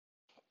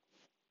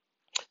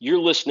You're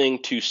listening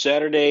to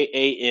Saturday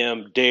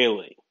AM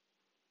Daily,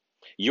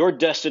 your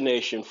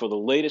destination for the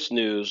latest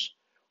news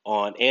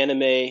on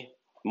anime,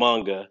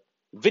 manga,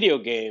 video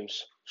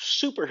games,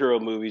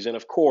 superhero movies, and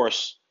of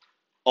course,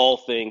 all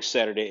things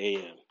Saturday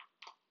AM.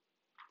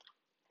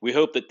 We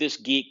hope that this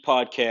geek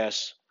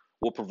podcast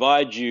will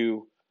provide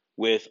you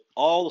with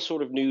all the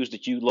sort of news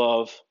that you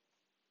love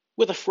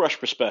with a fresh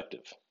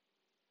perspective.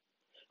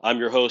 I'm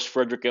your host,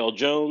 Frederick L.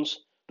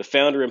 Jones, the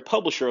founder and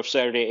publisher of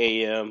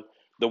Saturday AM,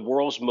 the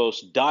world's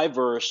most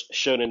diverse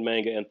shonen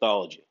manga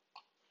anthology.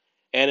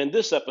 And in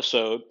this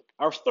episode,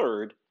 our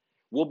third,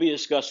 we'll be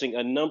discussing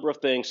a number of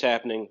things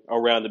happening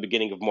around the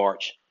beginning of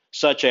March,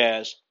 such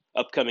as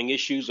upcoming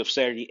issues of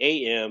Saturday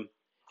AM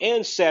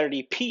and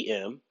Saturday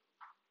PM,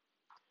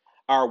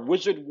 our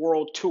Wizard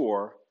World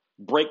Tour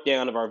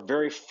breakdown of our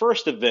very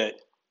first event,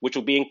 which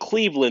will be in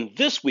Cleveland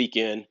this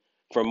weekend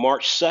from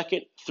March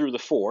 2nd through the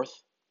 4th,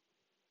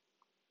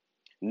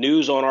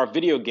 news on our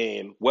video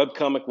game,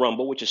 Webcomic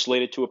Rumble, which is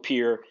slated to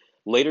appear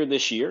later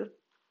this year,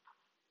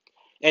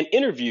 an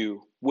interview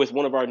with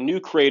one of our new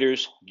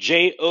creators,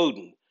 Jay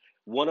Oden,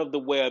 one of the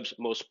web's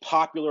most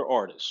popular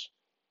artists,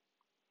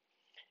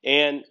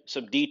 and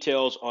some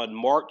details on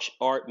March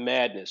Art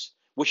Madness,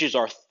 which is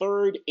our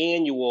third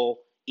annual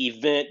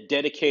event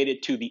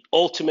dedicated to the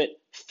ultimate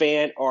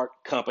fan art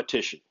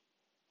competition.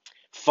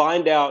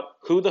 Find out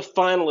who the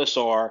finalists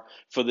are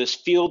for this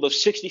field of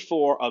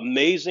 64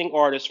 amazing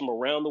artists from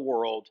around the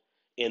world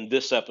in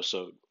this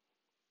episode.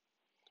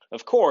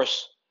 Of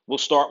course, we'll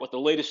start with the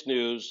latest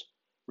news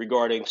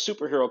regarding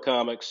superhero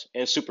comics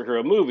and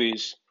superhero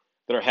movies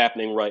that are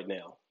happening right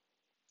now.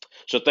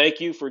 So thank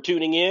you for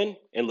tuning in,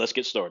 and let's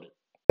get started.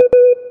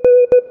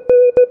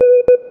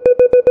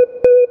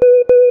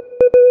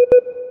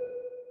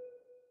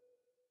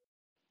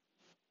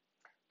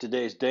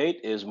 Today's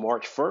date is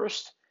March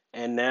 1st,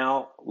 and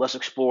now let's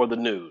explore the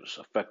news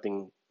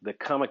affecting the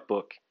comic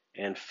book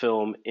and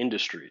film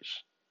industries.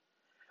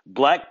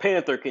 Black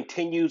Panther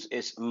continues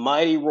its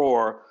mighty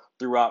roar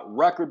throughout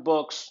record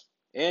books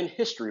and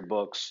history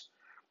books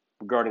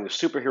regarding the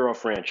superhero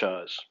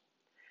franchise.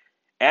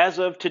 As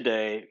of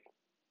today,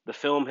 the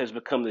film has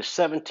become the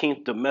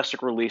 17th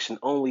domestic release in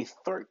only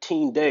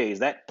 13 days.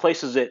 That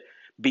places it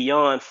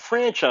beyond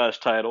franchise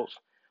titles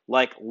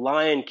like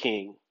Lion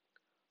King,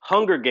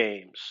 Hunger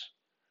Games,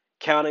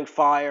 Counting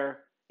Fire,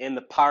 and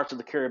the Pirates of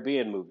the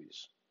Caribbean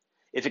movies.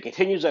 If it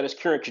continues at its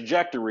current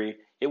trajectory,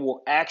 it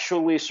will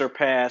actually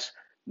surpass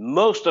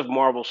most of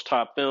Marvel's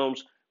top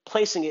films,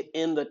 placing it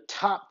in the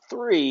top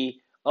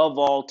 3 of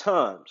all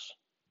times.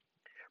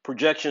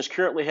 Projections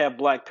currently have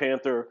Black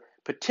Panther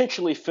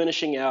potentially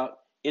finishing out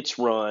its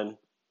run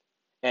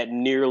at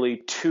nearly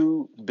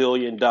 $2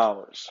 billion.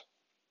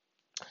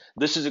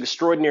 This is an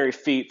extraordinary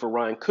feat for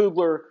Ryan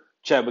Coogler,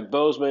 Chadwick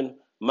Boseman,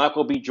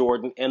 Michael B.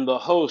 Jordan, and the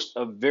host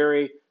of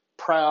very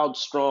proud,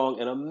 strong,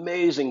 and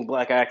amazing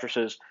Black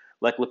actresses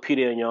like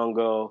Lupita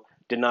Nyong'o,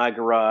 Denai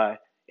Garai,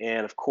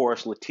 and of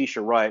course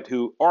Letitia Wright,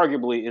 who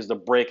arguably is the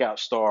breakout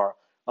star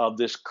of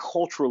this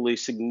culturally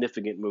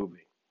significant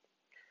movie.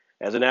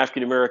 As an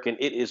African American,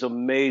 it is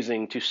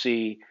amazing to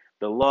see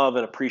the love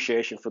and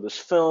appreciation for this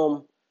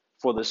film,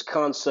 for this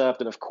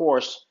concept, and of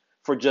course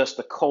for just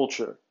the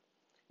culture.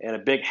 And a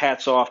big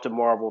hats off to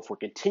Marvel for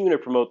continuing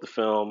to promote the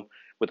film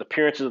with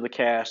appearances of the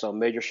cast on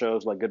major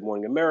shows like Good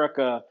Morning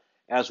America,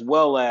 as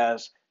well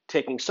as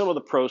taking some of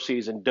the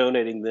proceeds and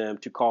donating them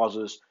to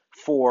causes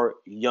for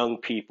young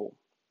people.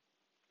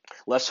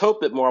 Let's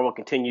hope that Marvel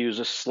continues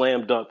this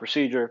slam dunk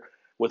procedure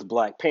with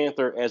Black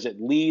Panther as it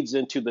leads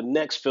into the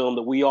next film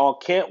that we all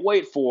can't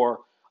wait for,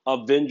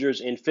 Avengers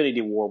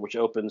Infinity War, which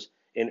opens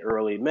in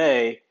early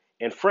May.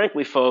 And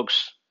frankly,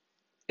 folks,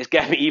 it's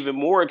got me even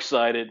more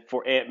excited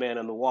for Ant-Man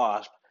and the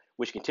Wasp,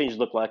 which continues to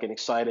look like an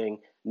exciting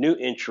new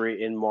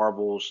entry in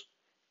Marvel's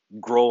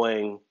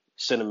growing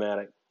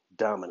cinematic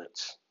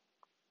dominance.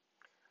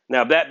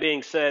 Now, that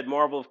being said,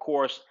 Marvel, of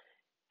course,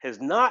 has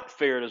not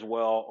fared as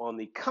well on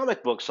the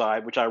comic book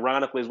side, which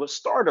ironically is what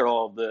started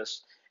all of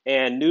this.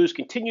 And news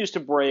continues to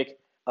break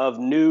of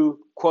new,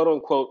 quote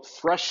unquote,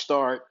 fresh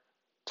start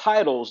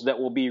titles that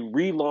will be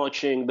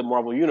relaunching the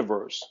Marvel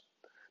Universe.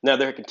 Now,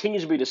 there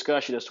continues to be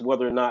discussion as to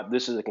whether or not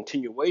this is a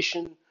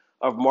continuation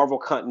of Marvel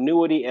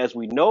continuity as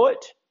we know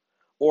it,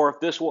 or if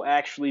this will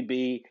actually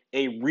be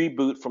a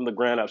reboot from the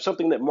ground up,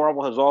 something that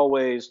Marvel has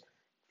always,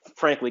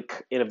 frankly,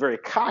 in a very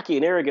cocky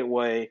and arrogant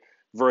way,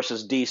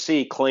 versus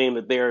DC, claimed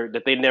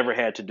that they never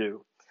had to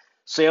do.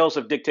 Sales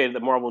have dictated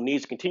that Marvel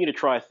needs to continue to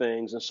try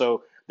things, and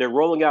so they're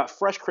rolling out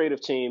fresh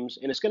creative teams,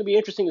 and it's going to be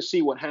interesting to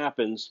see what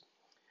happens.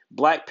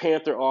 Black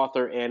Panther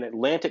author and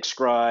Atlantic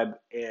scribe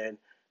and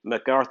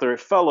MacArthur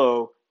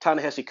Fellow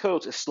Ta-Nehisi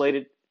Coates is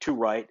slated to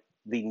write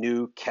the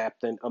new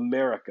Captain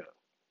America.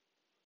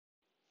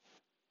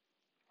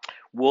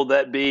 Will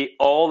that be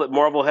all that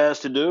Marvel has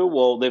to do?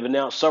 Well, they've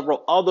announced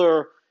several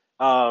other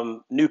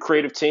new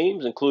creative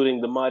teams,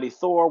 including the Mighty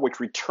Thor, which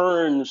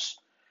returns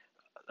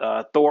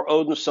Thor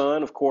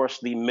Odinson, of course,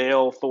 the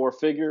male Thor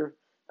figure,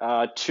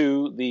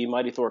 to the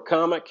Mighty Thor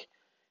comic.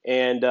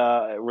 And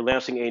we're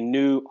launching a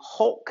new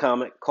Hulk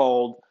comic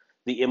called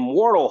the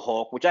Immortal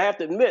Hulk, which I have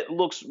to admit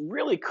looks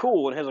really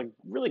cool and has a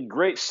really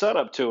great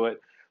setup to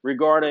it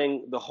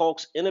regarding the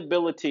Hulk's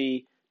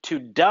inability to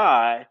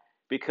die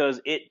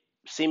because it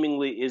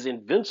seemingly is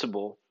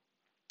invincible.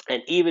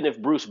 And even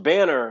if Bruce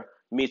Banner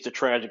meets a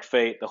tragic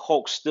fate, the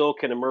Hulk still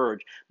can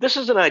emerge. This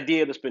is an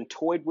idea that's been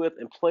toyed with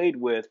and played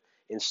with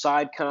in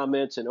side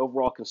comments and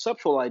overall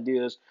conceptual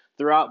ideas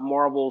throughout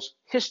Marvel's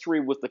history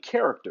with the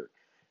character.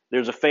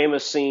 There's a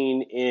famous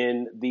scene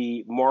in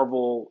the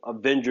Marvel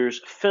Avengers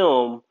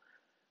film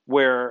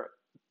where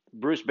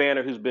Bruce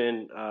Banner, who's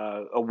been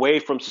away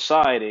from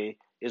society,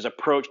 is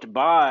approached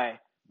by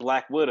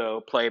Black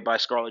Widow, played by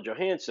Scarlett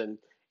Johansson,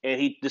 and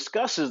he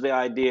discusses the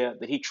idea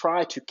that he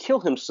tried to kill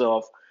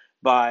himself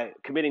by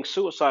committing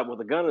suicide with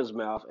a gun in his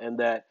mouth, and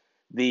that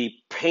the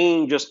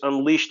pain just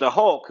unleashed the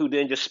Hulk, who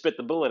then just spit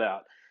the bullet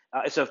out.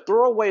 It's a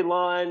throwaway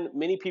line.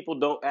 Many people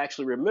don't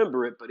actually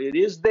remember it, but it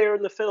is there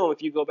in the film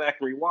if you go back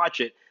and rewatch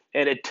it,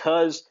 and it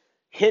does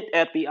hint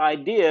at the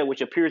idea,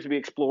 which appears to be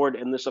explored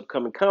in this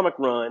upcoming comic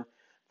run,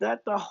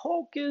 that the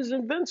Hulk is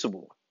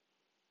invincible.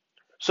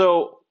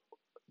 So,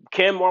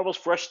 can Marvel's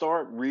fresh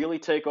start really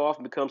take off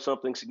and become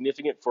something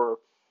significant for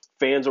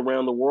fans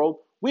around the world?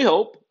 We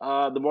hope.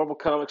 The Marvel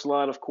Comics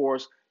line, of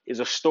course, is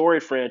a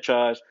storied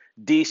franchise.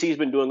 DC's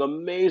been doing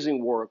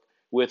amazing work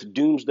with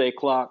Doomsday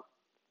Clock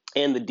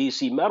and the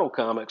DC Metal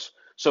comics.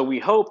 So we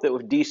hope that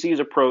with DC's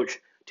approach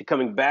to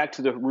coming back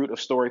to the root of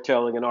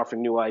storytelling and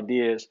offering new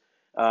ideas,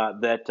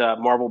 that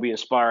Marvel will be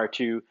inspired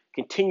to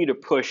continue to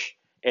push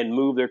and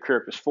move their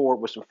characters forward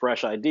with some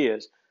fresh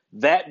ideas.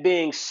 That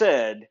being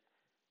said,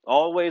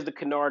 always the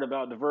canard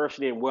about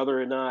diversity and whether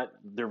or not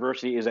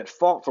diversity is at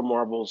fault for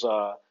Marvel's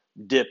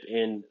dip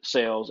in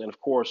sales. And of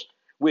course,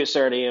 we at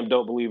Saturday AM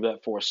don't believe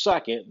that for a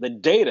second. The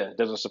data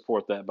doesn't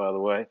support that, by the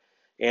way.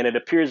 And it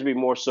appears to be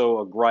more so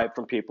a gripe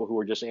from people who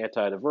are just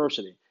anti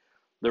diversity.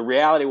 The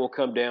reality will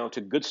come down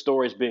to good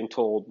stories being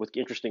told with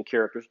interesting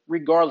characters,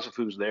 regardless of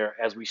who's there,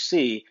 as we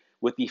see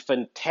with the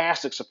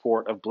fantastic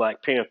support of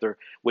Black Panther,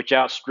 which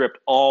outstripped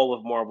all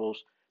of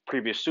Marvel's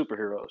previous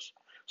superheroes.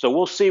 So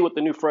we'll see what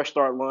the new Fresh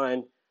Start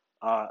line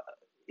uh,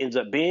 ends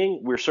up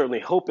being. We're certainly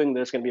hoping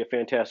that it's going to be a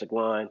fantastic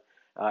line.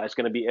 It's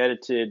going to be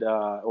edited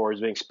or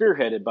is being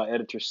spearheaded by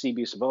editor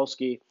C.B.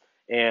 Cebulski.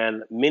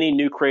 And many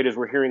new creators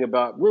we're hearing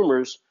about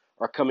rumors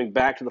are coming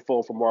back to the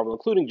fold for Marvel,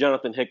 including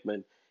Jonathan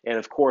Hickman. And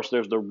of course,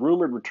 there's the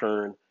rumored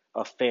return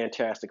of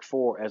Fantastic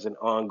Four as an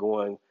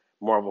ongoing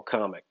Marvel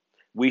comic.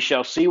 We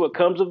shall see what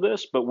comes of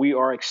this, but we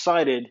are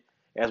excited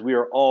as we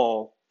are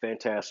all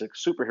fantastic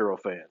superhero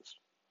fans.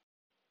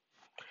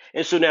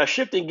 And so now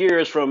shifting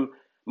gears from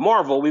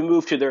Marvel, we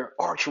move to their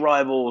arch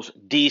rivals,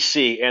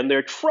 DC, and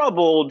their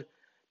troubled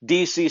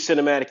DC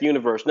Cinematic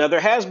Universe. Now, there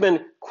has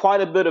been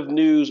quite a bit of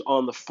news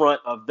on the front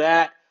of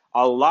that,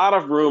 a lot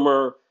of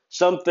rumor,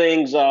 some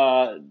things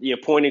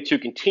pointing to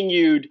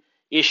continued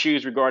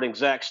issues regarding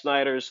Zack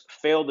Snyder's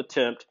failed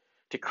attempt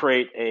to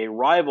create a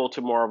rival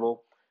to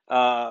Marvel.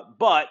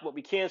 But what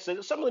we can say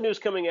is some of the news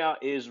coming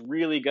out is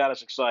really got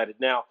us excited.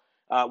 Now,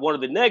 one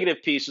of the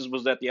negative pieces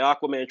was that the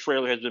Aquaman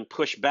trailer has been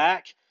pushed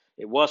back.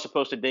 It was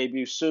supposed to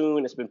debut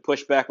soon. It's been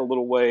pushed back a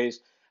little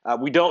ways.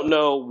 We don't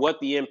know what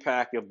the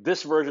impact of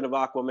this version of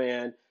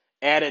Aquaman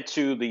added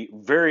to the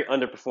very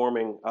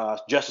underperforming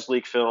Justice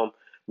League film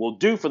will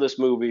do for this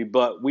movie,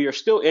 but we are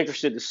still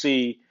interested to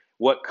see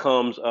what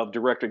comes of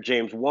director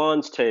James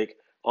Wan's take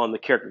on the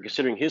character,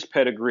 considering his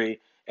pedigree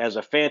as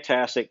a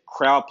fantastic,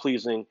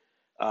 crowd-pleasing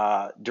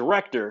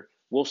director.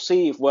 We'll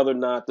see if whether or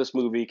not this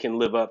movie can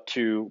live up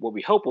to what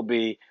we hope will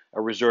be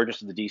a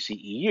resurgence of the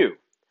DCEU.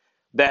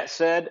 That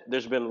said,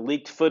 there's been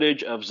leaked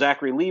footage of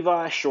Zachary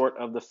Levi, short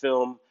of the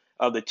film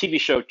of the TV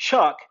show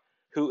Chuck,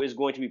 who is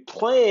going to be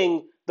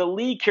playing the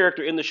lead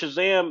character in the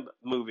Shazam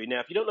movie.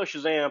 Now, if you don't know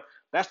Shazam,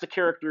 that's the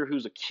character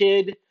who's a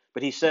kid,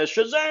 but he says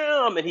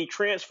Shazam, and he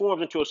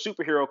transforms into a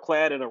superhero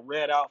clad in a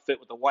red outfit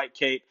with a white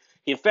cape.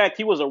 In fact,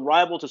 he was a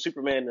rival to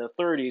Superman in the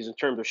 30s in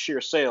terms of sheer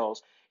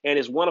sales, and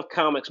is one of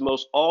comics'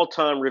 most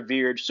all-time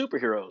revered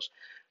superheroes.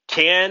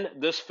 Can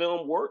this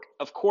film work?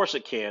 Of course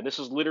it can. This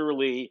is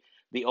literally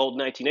the old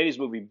 1980s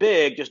movie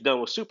Big, just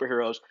done with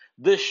superheroes.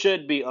 This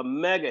should be a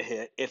mega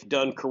hit if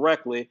done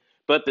correctly,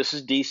 but this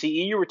is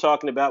DCEU we're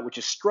talking about, which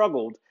has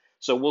struggled,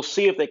 so we'll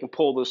see if they can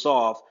pull this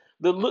off.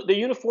 The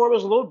uniform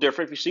is a little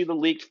different. If you see the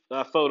leaked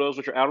photos,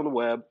 which are out on the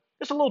web,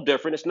 it's a little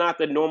different. It's not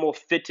the normal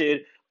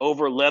fitted,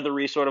 over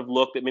leathery sort of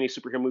look that many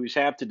superhero movies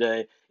have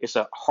today. It's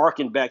a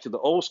harken back to the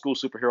old school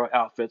superhero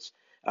outfits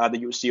that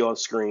you would see on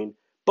screen,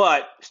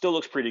 but still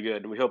looks pretty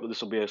good, and we hope that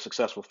this will be a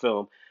successful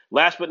film.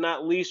 Last but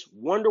not least,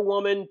 Wonder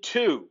Woman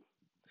 2.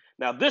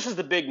 Now, this is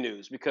the big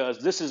news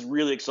because this is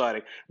really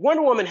exciting.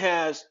 Wonder Woman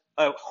has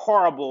a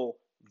horrible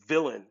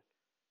villain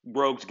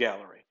rogues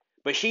gallery,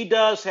 but she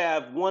does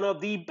have one of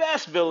the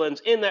best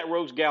villains in that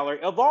rogues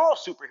gallery of all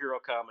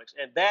superhero comics,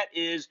 and that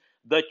is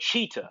the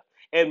Cheetah.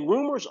 And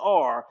rumors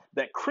are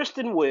that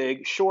Kristen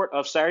Wiig, short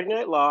of Saturday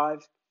Night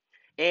Live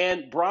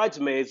and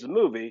Bridesmaids, the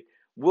movie,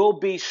 will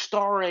be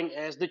starring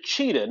as the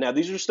Cheetah. Now,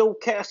 these are still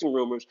casting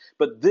rumors,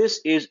 but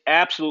this is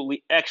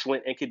absolutely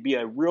excellent and could be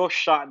a real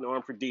shot in the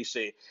arm for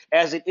DC,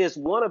 as it is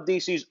one of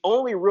DC's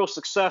only real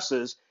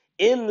successes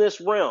in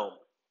this realm.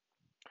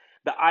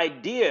 The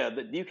idea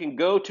that you can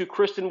go to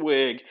Kristen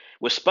Wiig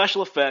with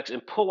special effects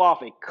and pull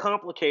off a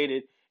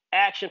complicated,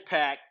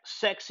 action-packed,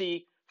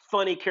 sexy,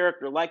 funny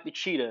character like the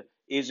Cheetah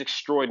is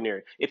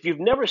extraordinary. If you've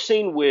never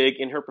seen Wiig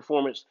in her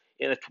performance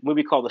in a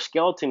movie called The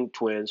Skeleton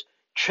Twins,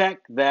 check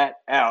that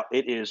out.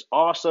 It is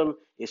awesome.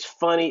 It's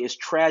funny. It's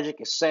tragic.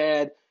 It's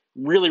sad.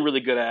 Really, really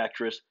good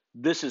actress.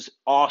 This is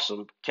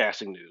awesome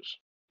casting news.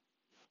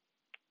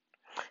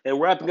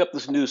 And wrapping up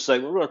this news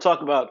segment, we're going to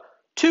talk about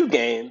two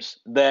games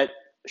that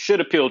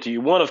should appeal to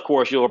you. One, of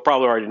course, you'll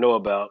probably already know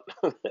about.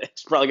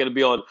 It's probably going to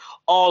be on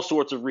all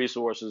sorts of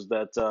resources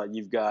that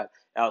you've got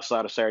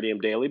outside of Saturday AM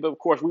Daily. But of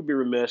course, we'd be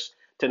remiss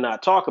to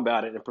not talk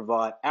about it and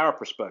provide our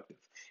perspective.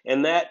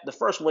 And that the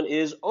first one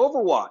is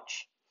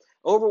Overwatch.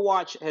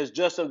 Overwatch has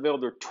just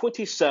unveiled their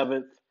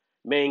 27th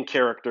main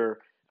character,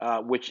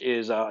 which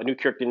is a new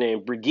character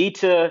named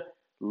Brigitte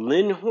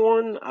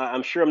Lindhorn.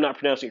 I'm sure I'm not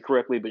pronouncing it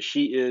correctly, but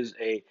she is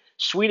a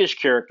Swedish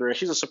character, and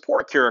she's a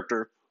support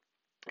character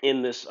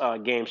in this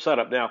game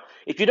setup. Now,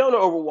 if you don't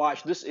know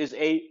Overwatch, this is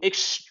a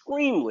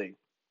extremely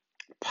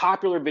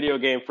popular video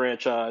game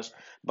franchise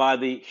by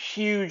the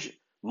huge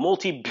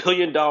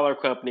multi-billion-dollar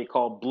company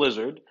called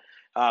Blizzard,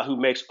 who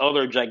makes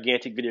other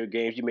gigantic video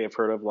games you may have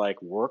heard of,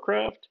 like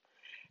Warcraft.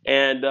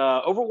 And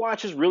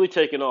Overwatch has really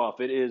taken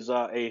off. It is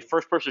a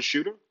first-person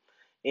shooter.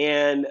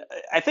 And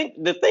I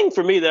think the thing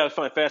for me that I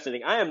find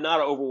fascinating, I am not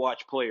an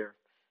Overwatch player,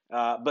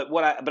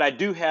 but I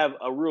do have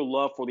a real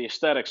love for the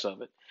aesthetics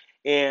of it.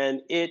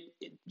 And it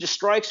just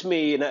strikes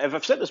me, and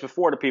I've said this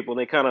before to people, and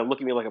they kind of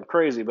look at me like I'm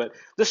crazy, but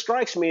this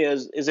strikes me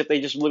as if they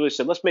just literally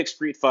said, let's make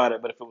Street Fighter,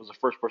 but if it was a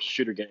first-person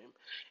shooter game.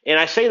 And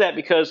I say that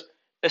because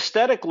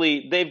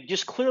aesthetically, they've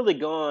just clearly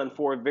gone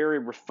for a very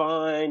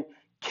refined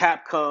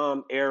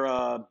Capcom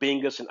era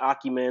Bingus and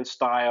Akiman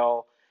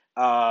style.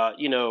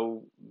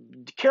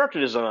 The character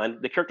design.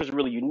 The characters are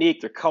really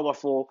unique. They're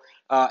colorful,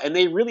 and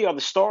they really are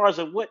the stars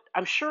of what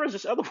I'm sure is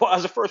this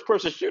otherwise a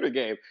first-person shooter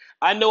game.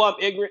 I know I'm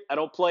ignorant. I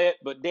don't play it,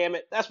 but damn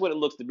it, that's what it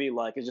looks to me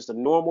like. It's just a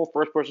normal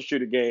first-person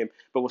shooter game,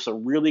 but with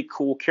some really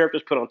cool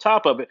characters put on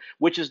top of it,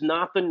 which is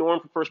not the norm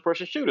for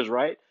first-person shooters,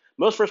 right?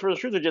 Most first-person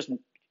shooters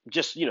are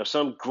just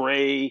some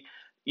gray,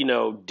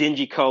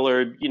 dingy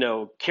colored,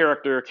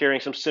 character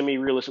carrying some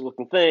semi-realistic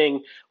looking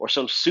thing or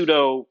some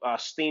pseudo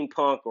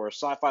steampunk or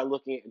sci-fi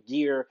looking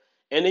gear,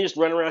 and they just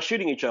run around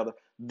shooting each other.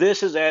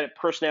 This has added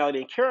personality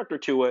and character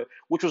to it,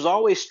 which was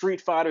always Street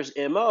Fighter's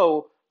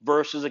MO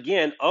versus,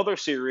 again, other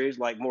series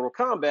like Mortal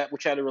Kombat,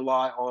 which had to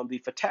rely on the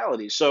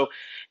fatalities. So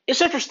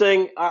it's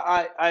interesting.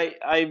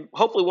 I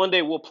hopefully one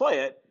day we'll play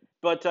it,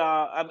 but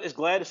I'm just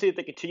glad to see that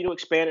they continue to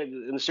expand it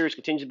and the series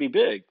continues to be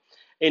big.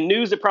 In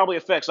news that probably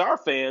affects our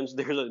fans,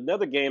 there's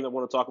another game that I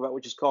want to talk about,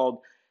 which is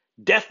called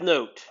Death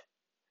Note,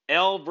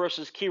 L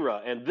versus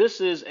Kira. And this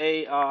is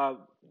a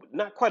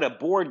not quite a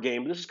board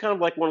game, but this is kind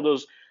of like one of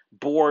those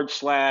board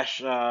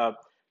slash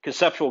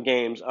conceptual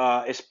games.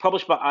 It's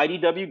published by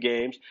IDW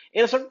Games,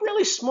 and it's a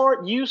really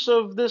smart use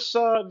of this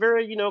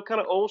very, kind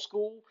of old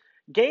school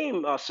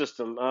game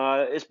system.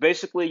 It's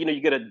basically,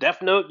 you get a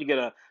Death Note, you get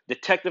a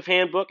detective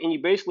handbook, and you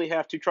basically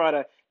have to try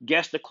to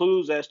guess the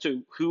clues as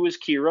to who is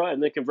Kira,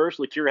 and then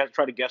conversely, Kira has to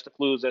try to guess the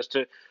clues as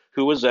to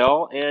who is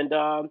L.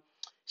 And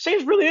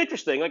seems really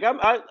interesting. Like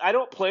I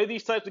don't play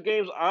these types of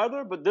games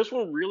either, but this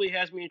one really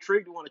has me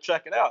intrigued to want to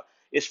check it out.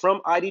 It's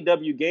from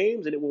IDW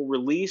Games, and it will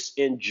release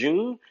in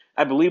June.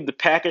 I believe the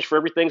package for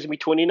everything's gonna be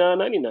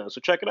 $29.99.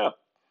 So check it out.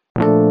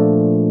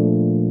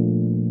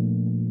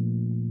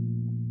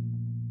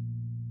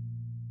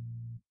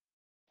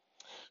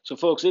 So,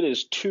 folks, it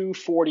is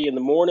 2:40 in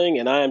the morning,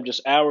 and I am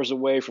just hours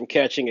away from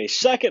catching a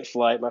second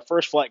flight. My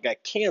first flight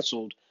got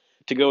canceled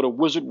to go to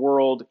Wizard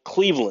World,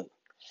 Cleveland.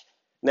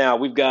 Now,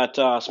 we've got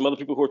some other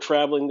people who are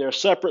traveling there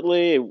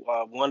separately.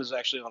 One is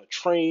actually on a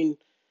train,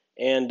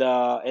 and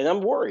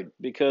I'm worried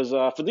because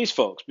for these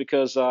folks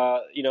because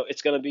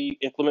it's going to be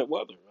inclement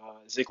weather.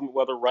 It's inclement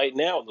weather right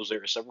now in those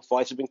areas. Several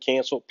flights have been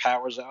canceled.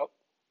 Power's out.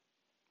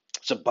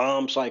 It's a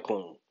bomb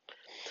cyclone.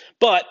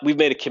 But we've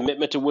made a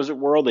commitment to Wizard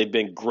World. They've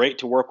been great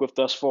to work with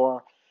thus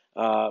far.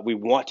 We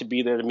want to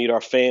be there to meet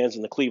our fans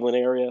in the Cleveland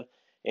area.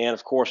 And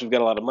of course, we've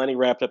got a lot of money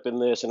wrapped up in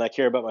this, and I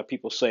care about my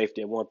people's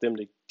safety. I want them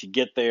to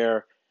get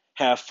there,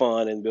 have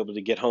fun, and be able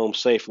to get home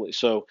safely.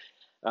 So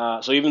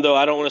even though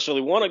I don't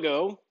necessarily want to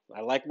go,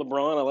 I like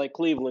LeBron, I like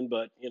Cleveland,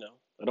 but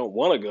I don't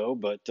want to go.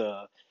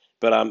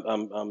 But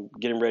I'm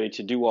getting ready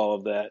to do all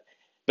of that.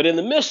 But in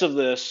the midst of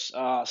this,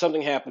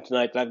 something happened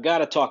tonight that I've got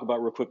to talk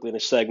about real quickly in a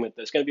segment.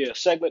 That's going to be a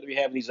segment that we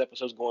have in these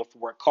episodes going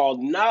forward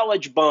called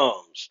Knowledge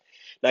Bombs.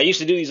 Now, I used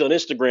to do these on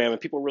Instagram, and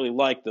people really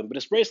like them. But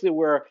it's basically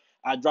where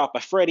I drop a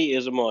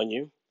Freddieism on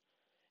you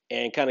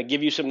and kind of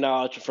give you some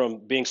knowledge from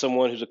being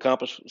someone who's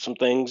accomplished some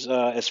things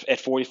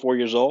at 44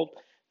 years old,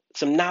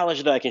 some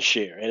knowledge that I can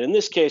share. And in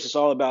this case, it's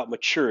all about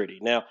maturity.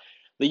 Now,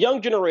 the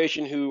young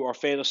generation who are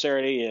fans of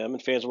Saturday AM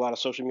and fans of a lot of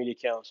social media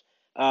accounts,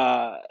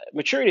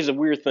 Maturity is a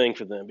weird thing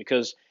for them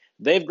because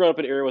they've grown up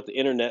in an era with the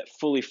internet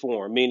fully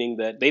formed, meaning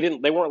that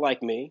they weren't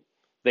like me.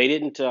 They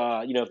didn't,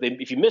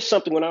 if you missed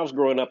something when I was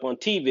growing up on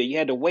TV, you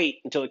had to wait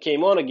until it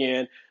came on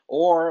again,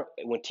 or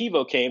when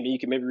TiVo came, then you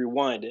could maybe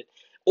rewind it,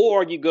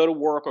 or you go to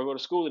work or go to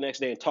school the next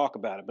day and talk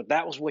about it. But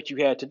that was what you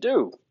had to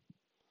do.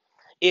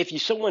 If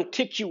someone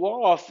ticked you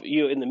off,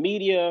 in the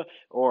media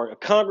or a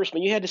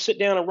congressman, you had to sit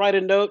down and write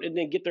a note and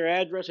then get their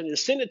address and then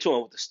send it to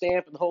them with the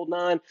stamp and the whole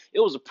nine. It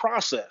was a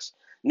process.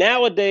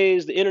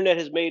 Nowadays, the internet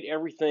has made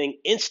everything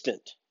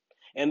instant.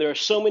 And there are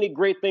so many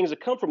great things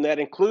that come from that,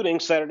 including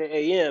Saturday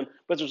AM,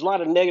 but there's a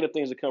lot of negative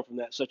things that come from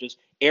that, such as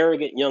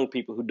arrogant young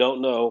people who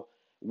don't know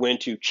when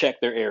to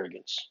check their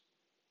arrogance.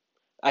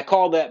 I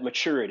call that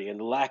maturity and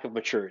the lack of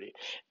maturity.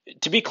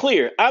 To be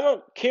clear, I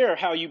don't care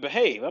how you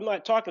behave. I'm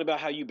not talking about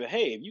how you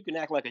behave. You can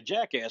act like a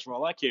jackass for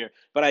all I care.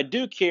 But I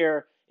do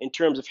care in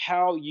terms of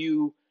how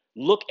you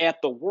look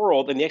at the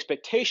world and the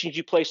expectations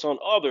you place on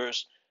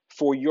others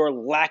for your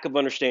lack of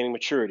understanding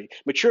maturity.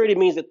 Maturity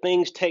means that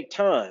things take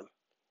time.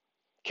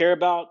 Care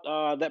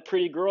about that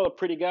pretty girl or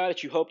pretty guy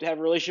that you hope to have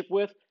a relationship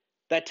with?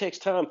 That takes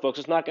time, folks.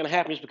 It's not going to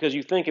happen just because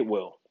you think it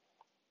will.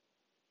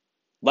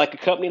 Like a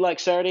company like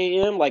Saturday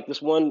AM, like this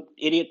one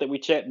idiot that we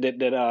checked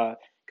that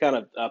kind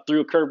of threw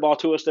a curveball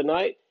to us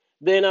tonight,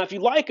 then if you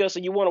like us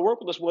and you want to work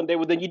with us one day,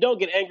 well, then you don't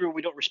get angry when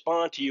we don't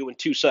respond to you in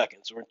 2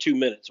 seconds or in 2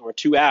 minutes or in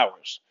 2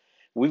 hours.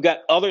 We've got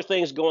other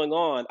things going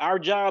on. Our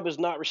job is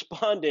not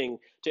responding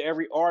to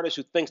every artist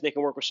who thinks they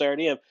can work with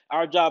Saturday AM.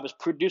 Our job is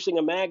producing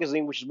a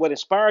magazine, which is what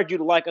inspired you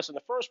to like us in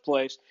the first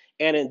place.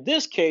 And in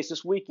this case,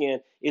 this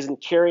weekend, is in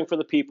caring for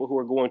the people who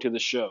are going to the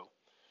show.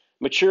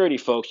 Maturity,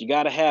 folks, you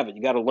got to have it.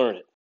 You got to learn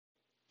it.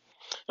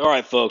 All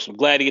right, folks, I'm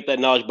glad to get that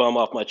knowledge bomb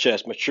off my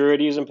chest.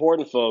 Maturity is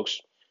important,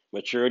 folks.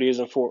 Maturity is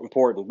important.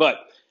 But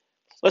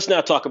let's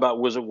now talk about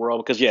Wizard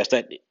World because, yes,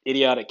 that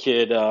idiotic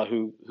kid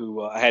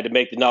who I had to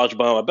make the knowledge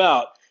bomb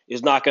about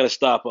is not going to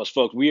stop us,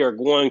 folks. We are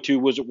going to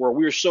Wizard World.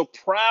 We are so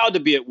proud to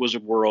be at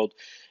Wizard World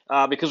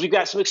because we've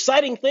got some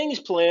exciting things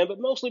planned, but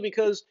mostly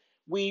because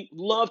we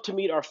love to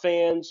meet our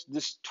fans.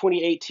 This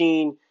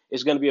 2018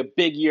 is going to be a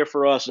big year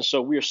for us, and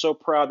so we are so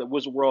proud that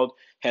Wizard World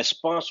has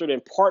sponsored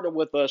and partnered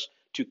with us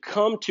to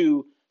come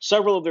to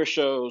several of their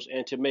shows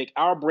and to make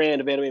our brand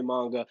of anime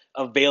manga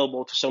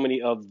available to so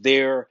many of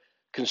their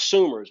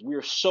consumers. We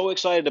are so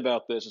excited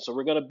about this. And so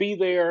we're going to be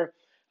there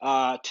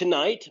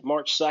tonight,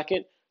 March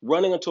 2nd,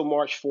 running until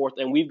March 4th.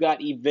 And we've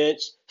got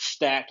events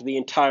stacked the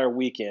entire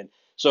weekend.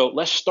 So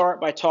let's start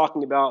by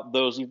talking about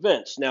those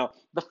events. Now,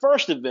 the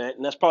first event,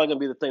 and that's probably going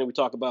to be the thing that we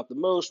talk about the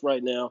most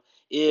right now,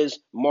 is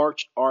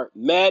March Art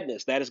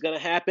Madness. That is going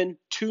to happen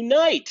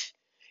tonight.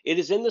 It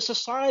is in the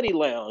Society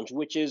Lounge,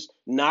 which is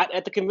not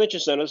at the Convention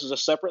Center. This is a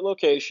separate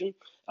location.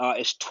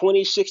 It's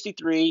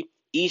 2063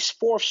 East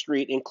 4th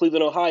Street in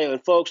Cleveland, Ohio.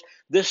 And folks,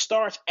 this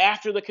starts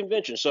after the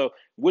convention. So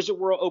Wizard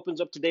World opens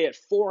up today at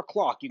 4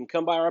 o'clock. You can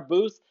come by our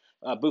booth,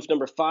 booth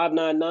number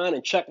 599,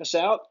 and check us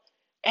out.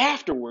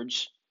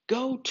 Afterwards,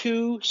 go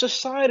to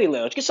Society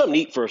Lounge. Get something to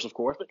eat first, of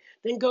course, but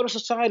then go to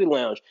Society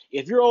Lounge.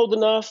 If you're old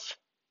enough,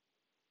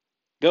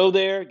 go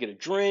there, get a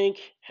drink,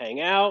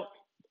 hang out.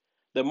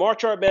 The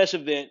March Art Madness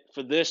event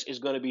for this is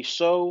going to be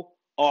so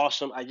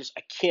awesome. I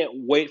can't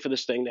wait for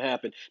this thing to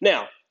happen.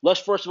 Now, let's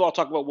first of all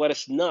talk about what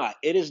it's not.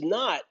 It is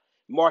not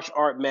March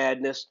Art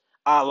Madness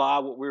a la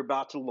what we're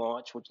about to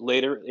launch, which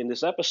later in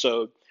this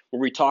episode,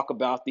 where we talk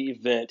about the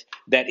event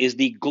that is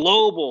the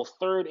global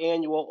third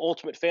annual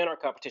Ultimate Fan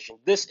Art Competition.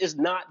 This is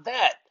not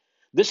that.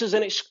 This is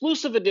an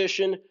exclusive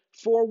edition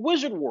for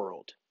Wizard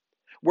World,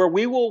 where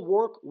we will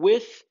work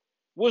with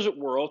Wizard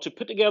World to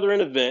put together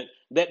an event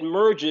that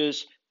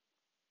merges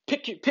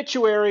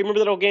Pictionary. Remember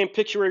that old game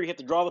Pictionary? You have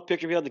to draw the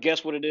picture. You have to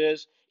guess what it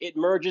is. It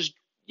merges,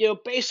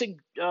 basic,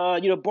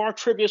 bar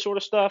trivia sort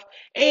of stuff,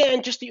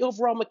 and just the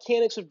overall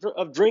mechanics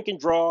of drink and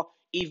draw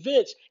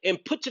events,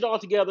 and puts it all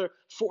together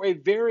for a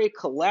very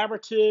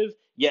collaborative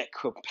yet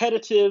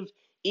competitive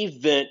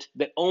event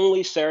that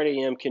only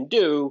Saturday AM can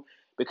do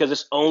because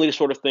it's only the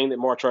sort of thing that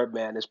March Art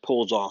Madness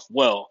pulls off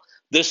well.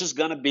 This is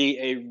going to be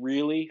a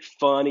really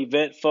fun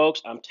event,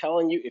 folks. I'm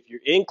telling you, if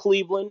you're in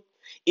Cleveland,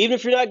 even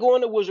if you're not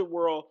going to Wizard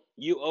World,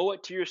 you owe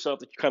it to yourself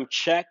that you come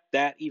check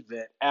that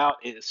event out.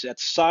 It's at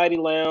Society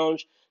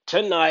Lounge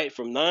tonight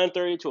from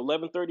 9:30 to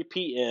 11:30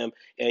 p.m.,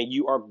 and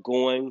you are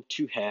going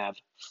to have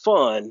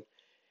fun.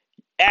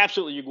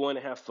 Absolutely, you're going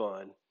to have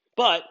fun.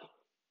 But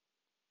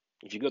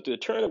if you go through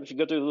the tournament, if you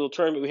go through the little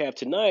tournament we have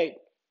tonight,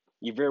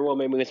 you very well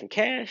may win some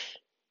cash.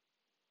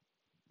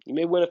 You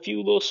may win a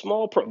few little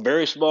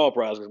very small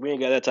prizes. We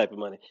ain't got that type of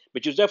money.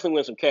 But you'll definitely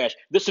win some cash.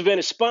 This event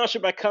is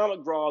sponsored by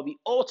Comic Draw, the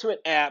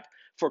ultimate app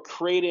for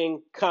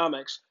creating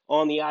comics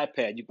on the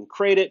iPad. You can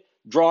create it,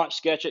 draw it,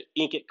 sketch it,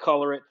 ink it,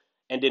 color it,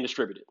 and then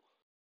distribute it.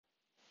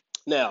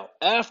 Now,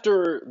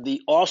 after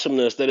the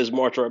awesomeness that is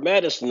March Art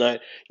Madness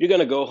tonight, you're going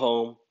to go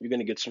home. You're going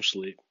to get some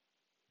sleep.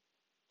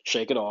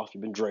 Shake it off.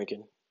 You've been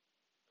drinking.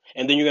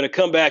 And then you're going to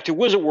come back to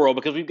Wizard World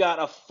because we've got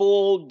a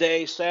full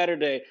day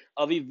Saturday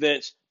of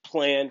events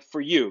planned for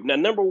you. Now,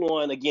 number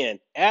one, again,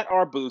 at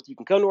our booth, you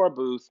can come to our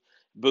booth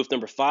booth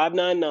number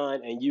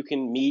 599, and you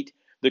can meet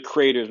the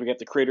creators. We got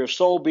the creator of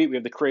Soul Beat, we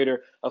have the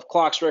creator of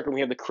Clockstriker, and we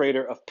have the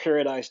creator of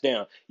Paradise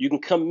Down. You can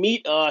come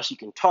meet us. You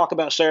can talk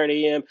about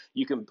Saturday AM.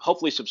 You can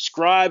hopefully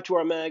subscribe to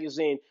our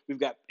magazine. We've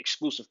got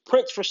exclusive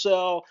prints for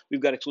sale.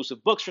 We've got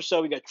exclusive books for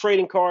sale. We've got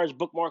trading cards,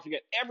 bookmarks. We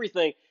got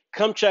everything.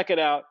 Come check it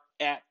out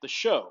at the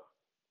show.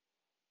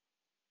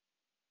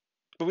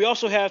 But we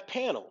also have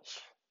panels.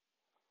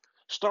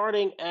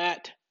 Starting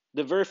at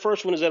the very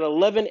first one is at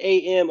 11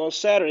 a.m. on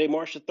Saturday,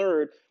 March the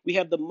 3rd. We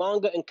have the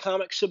manga and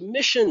comic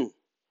submission.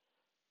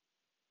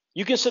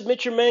 You can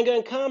submit your manga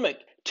and comic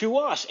to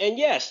us. And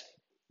yes,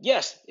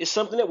 it's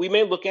something that we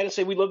may look at and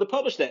say we'd love to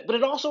publish that. But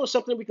it also is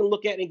something we can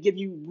look at and give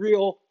you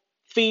real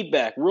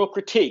feedback, real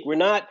critique. We're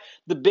not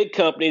the big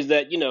companies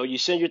that, you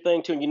send your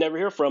thing to and you never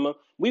hear from them.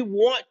 We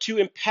want to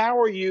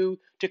empower you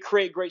to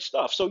create great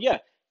stuff. So yeah,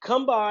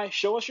 come by,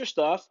 show us your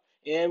stuff,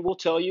 and we'll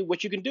tell you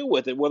what you can do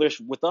with it, whether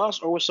it's with us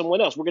or with someone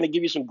else. We're going to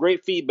give you some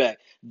great feedback.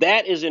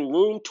 That is in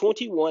room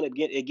 21.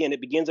 Again, it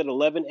begins at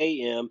 11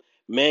 a.m.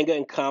 Manga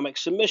and comic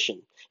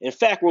submission. In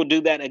fact, we'll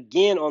do that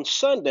again on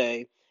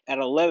Sunday at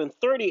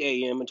 11:30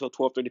 a.m. until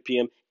 12:30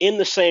 p.m. in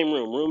the same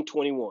room, room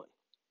 21.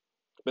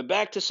 But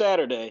back to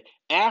Saturday.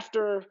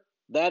 After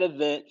that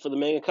event for the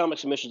manga comic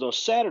submissions on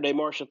Saturday,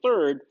 March the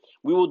 3rd,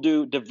 we will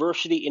do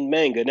diversity in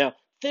manga. Now,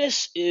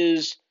 this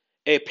is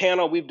a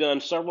panel we've done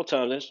several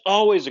times. It's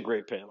always a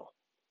great panel.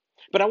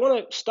 But I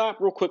want to stop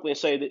real quickly and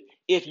say that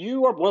if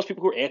you are one of those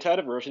people who are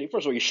anti-diversity,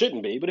 first of all, you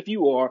shouldn't be. But if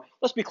you are,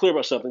 let's be clear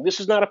about something. This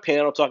is not a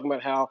panel talking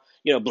about how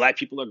black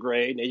people are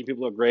great and Asian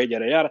people are great,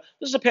 yada yada.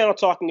 This is a panel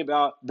talking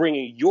about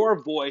bringing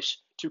your voice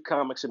to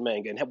comics and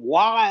manga and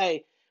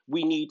why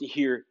we need to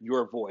hear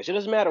your voice. It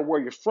doesn't matter where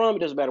you're from. It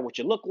doesn't matter what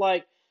you look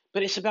like.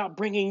 But it's about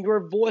bringing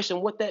your voice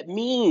and what that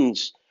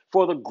means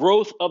for the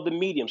growth of the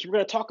medium. So we're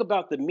going to talk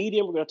about the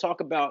medium. We're going to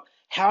talk about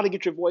how to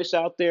get your voice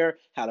out there,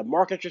 how to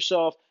market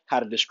yourself, how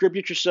to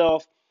distribute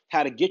yourself,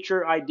 how to get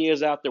your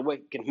ideas out there,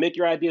 what can make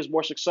your ideas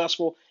more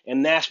successful,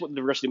 and that's what the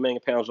Diversity Manga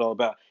Panel is all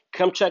about.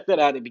 Come check that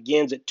out. It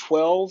begins at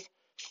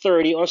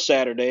 12:30 on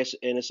Saturdays,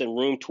 and it's in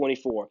room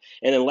 24.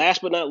 And then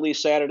last but not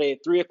least, Saturday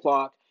at 3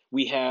 o'clock,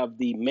 we have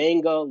the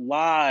Manga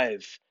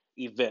Live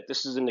event.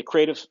 This is in the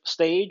creative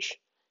stage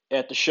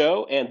at the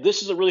show, and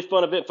this is a really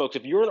fun event, folks.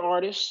 If you're an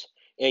artist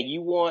and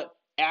you want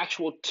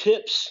actual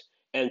tips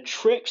and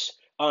tricks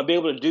be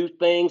able to do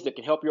things that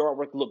can help your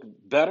artwork look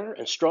better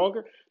and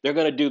stronger, they're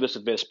going to do this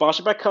event.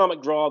 Sponsored by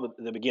Comic Draw,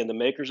 the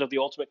makers of the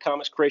Ultimate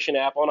Comics Creation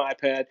app on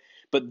iPad.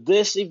 But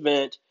this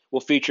event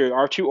will feature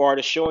our two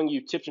artists showing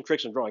you tips and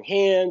tricks on drawing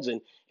hands and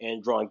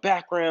drawing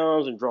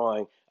backgrounds and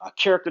drawing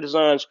character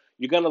designs.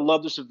 You're going to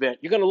love this event.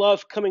 You're going to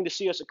love coming to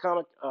see us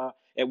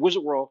at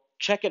Wizard World.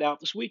 Check it out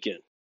this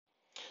weekend.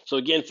 So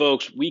again,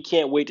 folks, we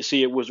can't wait to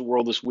see you at Wizard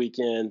World this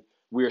weekend.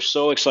 We are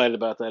so excited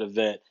about that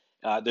event.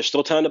 There's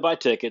still time to buy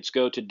tickets.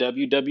 Go to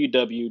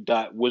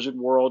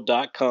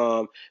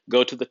www.wizardworld.com.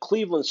 Go to the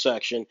Cleveland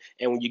section,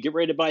 and when you get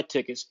ready to buy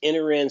tickets,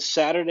 enter in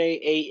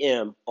Saturday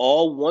AM,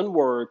 all one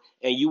word,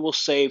 and you will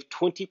save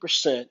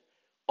 20%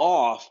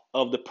 off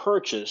of the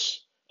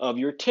purchase of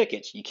your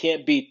tickets. You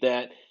can't beat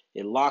that.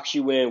 It locks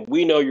you in.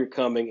 We know you're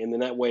coming, and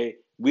then that way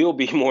we'll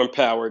be more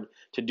empowered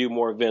to do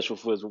more events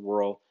with Wizard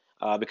World.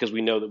 Because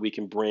we know that we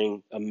can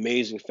bring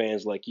amazing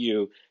fans like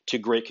you to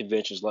great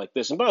conventions like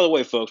this. And by the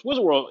way, folks,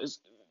 Wizard World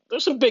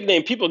there's some big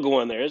name people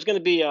going there. It's going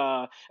to be,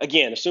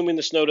 again, assuming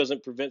the snow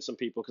doesn't prevent some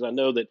people, because I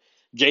know that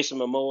Jason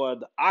Momoa,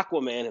 the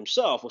Aquaman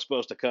himself, was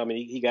supposed to come, and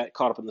he got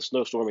caught up in the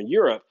snowstorm in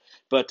Europe.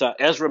 But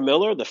Ezra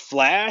Miller, the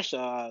Flash,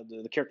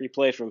 the character he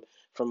played from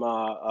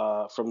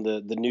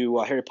the new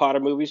Harry Potter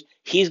movies,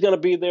 he's going to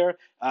be there.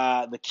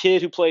 The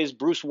kid who plays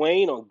Bruce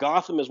Wayne on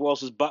Gotham, as well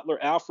as his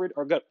butler Alfred,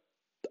 are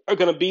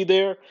going to be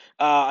there.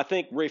 I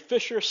think Ray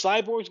Fisher,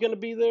 Cyborg, is going to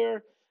be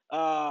there.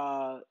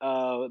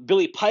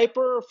 Billy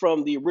Piper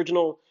from the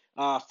original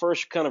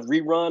first kind of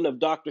rerun of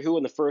Doctor Who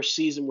in the first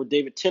season where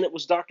David Tennant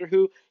was Doctor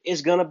Who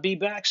is going to be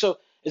back. So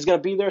it's going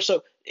to be there.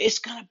 So it's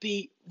going to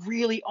be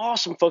really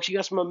awesome, folks. You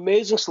got some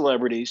amazing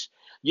celebrities.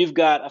 You've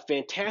got a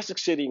fantastic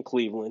city in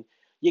Cleveland.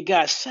 You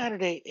got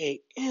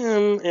Saturday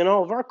AM and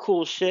all of our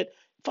cool shit.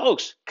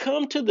 Folks,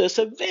 come to this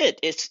event.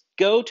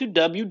 Go to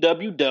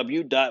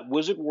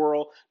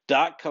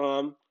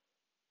www.wizardworld.com,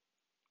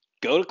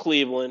 go to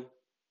Cleveland,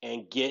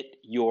 and get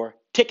your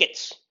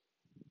tickets.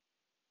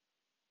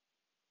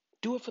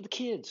 Do it for the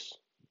kids.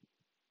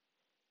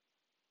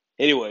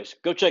 Anyways,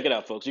 go check it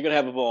out, folks. You're going to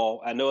have a ball.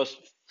 I know it's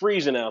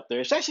freezing out there.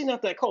 It's actually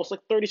not that cold. It's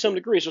like 30-some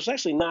degrees, so it's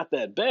actually not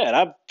that bad.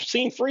 I've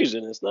seen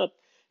freezing. It's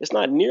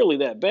not nearly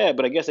that bad,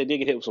 but I guess they did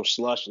get hit with some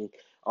slush and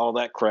all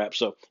that crap.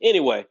 So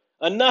anyway,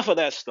 enough of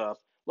that stuff.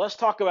 Let's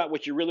talk about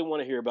what you really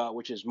want to hear about,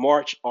 which is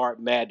March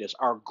Art Madness,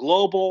 our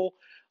global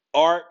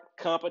art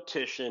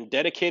competition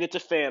dedicated to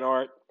fan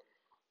art.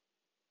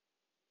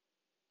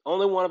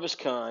 Only one of its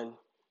kind,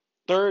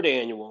 third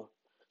annual,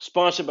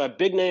 sponsored by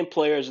big name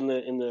players in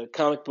the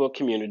comic book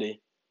community.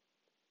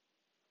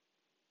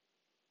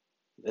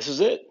 This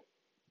is it.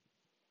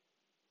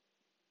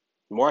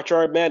 March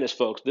Art Madness,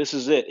 folks. This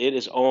is it. It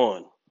is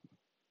on.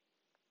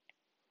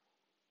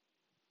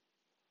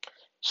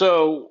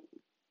 So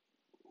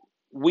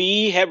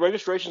we had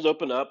registrations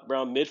open up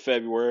around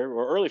mid-February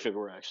or early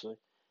February actually,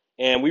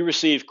 and we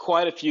received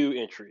quite a few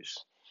entries.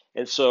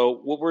 And so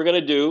what we're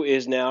going to do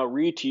is now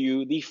read to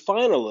you the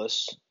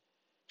finalists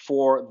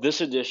for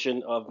this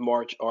edition of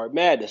March Art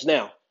Madness.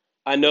 Now,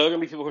 I know there are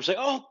going to be people who say,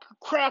 "Oh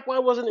crap, why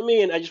wasn't it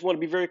me?" And I just want to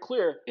be very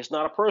clear: it's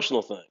not a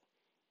personal thing.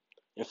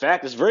 In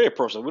fact, it's very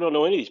personal. We don't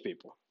know any of these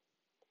people.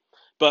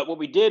 But what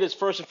we did is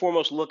first and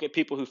foremost look at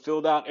people who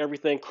filled out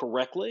everything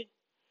correctly.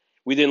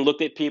 We then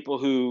looked at people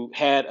who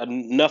had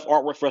enough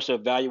artwork for us to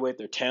evaluate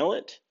their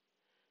talent.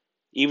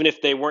 Even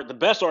if they weren't the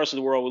best artists in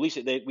the world, at least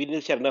we at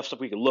least had enough stuff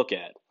we could look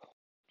at.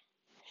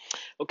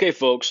 Okay,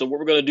 folks. So what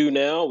we're going to do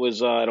now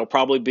is it'll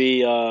probably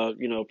be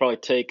probably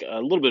take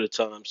a little bit of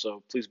time.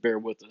 So please bear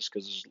with us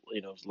because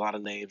there's a lot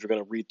of names. We're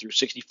going to read through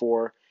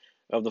 64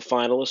 of the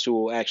finalists who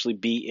will actually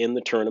be in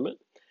the tournament.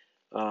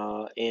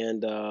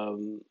 And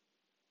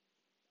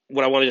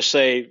what I want to just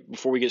say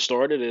before we get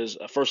started is,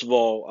 first of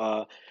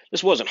all,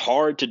 this wasn't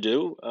hard to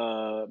do,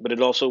 but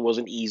it also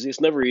wasn't easy. It's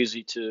never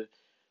easy to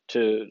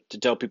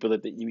tell people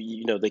that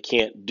they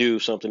can't do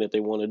something that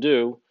they want to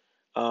do,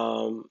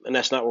 and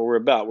that's not what we're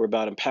about. We're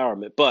about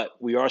empowerment. But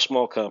we are a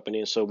small company,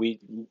 and so we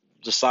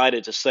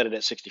decided to set it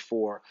at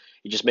 64.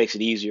 It just makes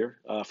it easier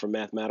for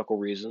mathematical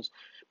reasons.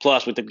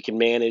 Plus, we think we can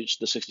manage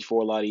the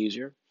 64 a lot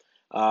easier.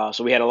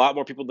 So we had a lot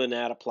more people than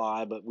that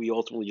apply, but we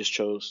ultimately just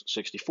chose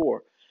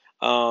 64.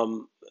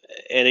 Um,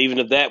 and even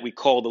of that, we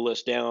called the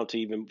list down to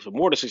even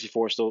more to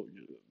 64. Still,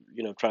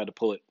 tried to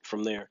pull it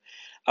from there.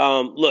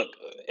 Look,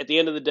 at the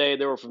end of the day,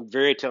 there were some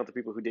very talented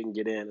people who didn't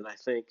get in, and I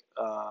think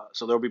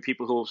so. There will be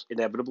people who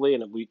inevitably,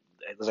 and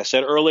as I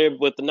said earlier,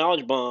 with the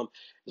knowledge bomb,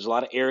 there's a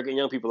lot of arrogant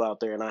young people out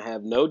there, and I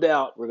have no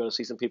doubt we're going to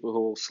see some people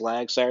who will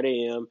slag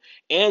Saturday AM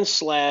and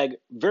slag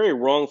very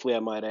wrongfully, I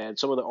might add,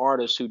 some of the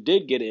artists who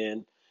did get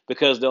in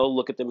because they'll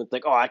look at them and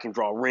think, oh, I can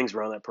draw rings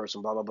around that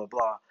person, blah blah blah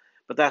blah.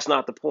 But that's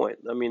not the point.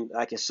 I mean,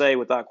 I can say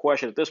without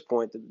question at this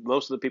point that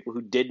most of the people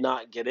who did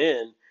not get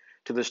in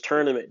to this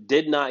tournament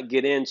did not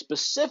get in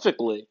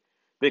specifically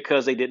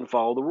because they didn't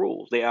follow the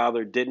rules. They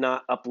either did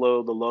not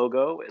upload the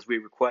logo as we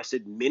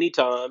requested many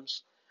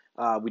times.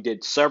 We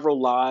did several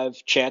live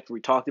chats where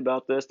we talked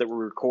about this that were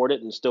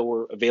recorded and still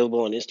were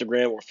available on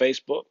Instagram or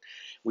Facebook.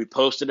 We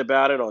posted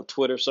about it on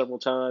Twitter several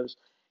times,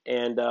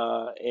 and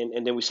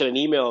then we sent an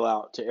email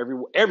out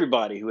to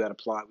everybody who had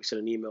applied. We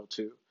sent an email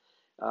to,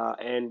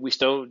 and we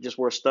still just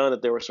were stunned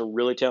that there were some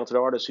really talented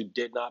artists who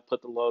did not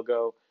put the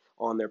logo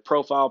on their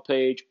profile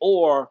page,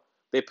 or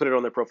they put it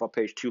on their profile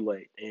page too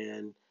late.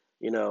 And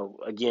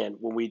again,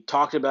 when we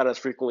talked about it as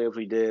frequently as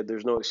we did,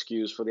 there's no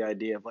excuse for the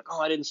idea of like, oh,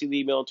 I didn't see the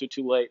email until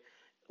too late.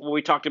 Well,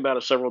 we talked about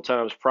it several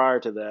times prior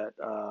to that,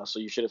 so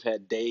you should have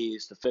had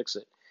days to fix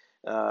it,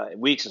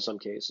 weeks in some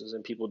cases,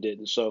 and people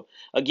didn't. So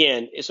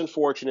again, it's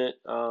unfortunate,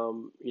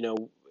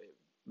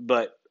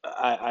 but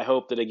I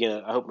hope that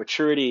again, I hope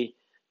maturity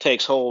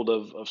takes hold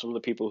of some of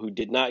the people who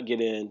did not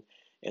get in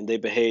and they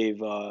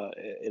behave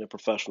in a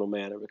professional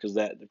manner because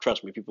that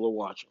trust me, people are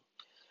watching.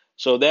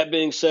 So that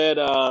being said,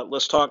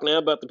 let's talk now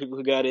about the people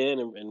who got in,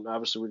 and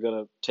obviously we're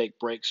going to take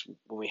breaks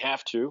when we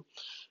have to.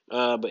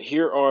 But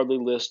here are the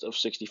list of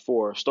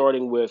 64,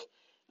 starting with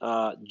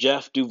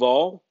Jeff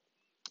Duvall,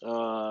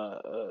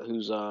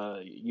 whose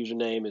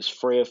username is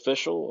Frey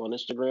Official on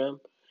Instagram.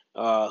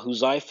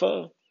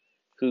 Huzaifa,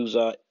 whose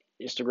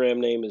Instagram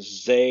name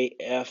is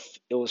ZF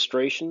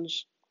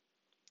Illustrations.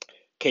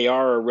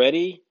 Kayara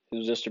Reddy,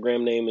 whose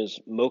Instagram name is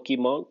Moki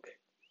Monk.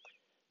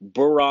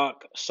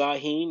 Burak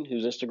Sahin,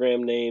 whose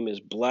Instagram name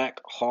is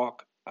Black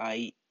Hawk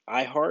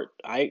iHeart.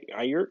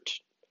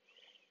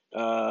 CJ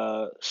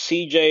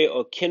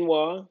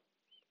Okinwa,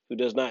 who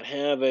does not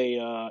have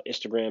a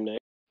Instagram name.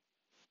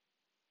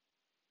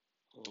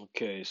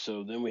 Okay,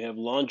 so then we have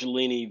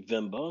Longelini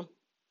Vimba.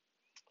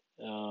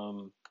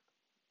 El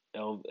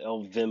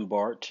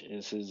Vimbart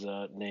is his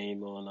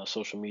name on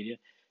social media.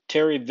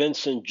 Terry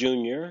Vincent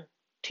Jr.,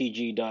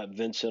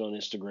 tg.vincent on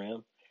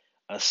Instagram.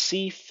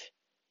 Asif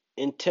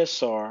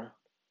Intesar,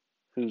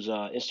 whose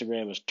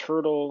Instagram is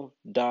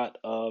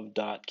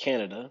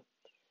turtle.of.canada.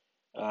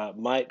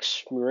 Mike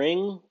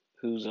Smring,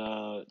 whose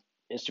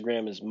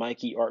Instagram is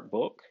Mikey Art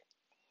Book.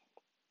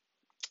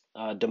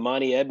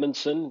 Damani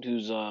Edmondson,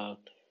 whose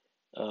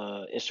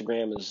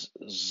Instagram is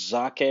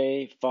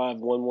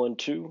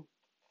Zake5112.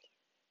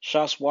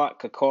 Shaswat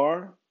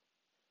Kakar,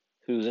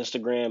 whose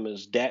Instagram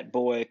is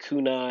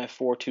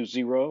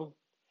DatBoyKunai420.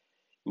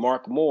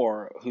 Mark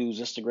Moore, whose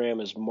Instagram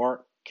is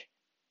Mark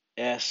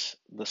S.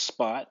 The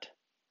Spot.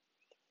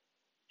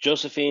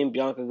 Josephine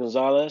Bianca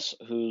Gonzalez,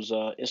 whose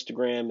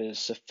Instagram is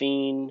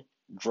Safine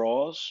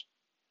Draws.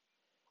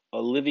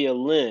 Olivia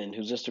Lynn,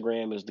 whose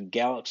Instagram is The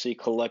Galaxy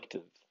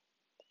Collective.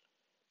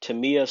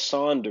 Tamia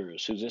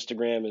Saunders, whose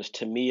Instagram is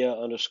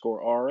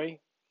Tamia_Ari.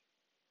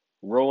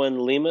 Rowan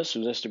Lemus,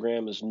 whose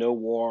Instagram is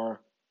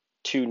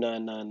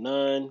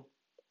NoWar2999.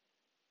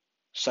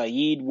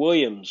 Saeed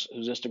Williams,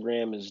 whose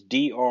Instagram is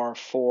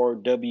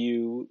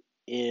DR4WNUp.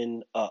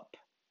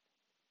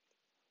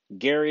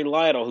 Gary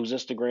Lytle, whose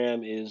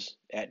Instagram is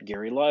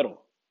 @Gary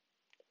Lytle.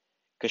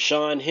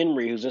 Kashawn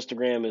Henry, whose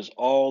Instagram is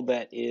All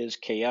That Is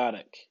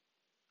Chaotic.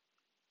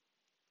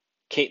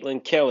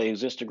 Caitlin Kelly,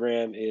 whose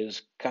Instagram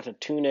is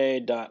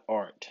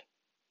katatune.art.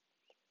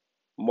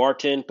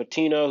 Martin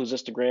Patino, whose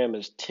Instagram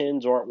is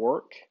Tens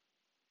Artwork.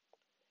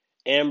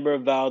 Amber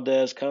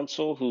Valdez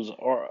Consul, whose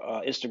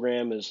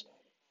Instagram is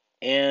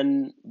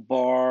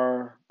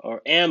Ambar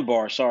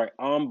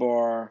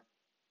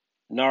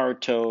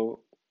Naruto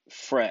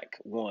Freck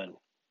 1.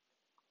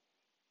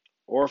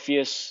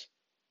 Orpheus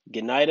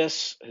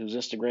Genitis, whose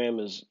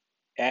Instagram is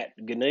at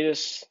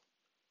Genitis.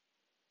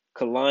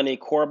 Kalani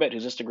Corbett,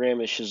 whose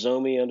Instagram is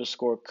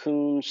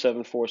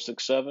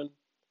Shizomi_Coon7467.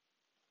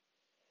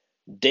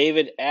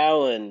 David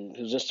Allen,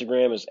 whose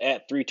Instagram is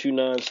at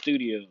 329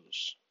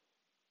 Studios.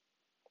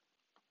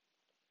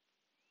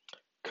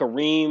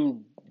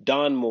 Kareem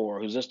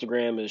Donmore, whose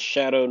Instagram is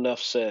Shadow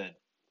Nuff Said.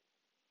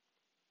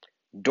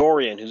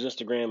 Dorian, whose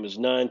Instagram is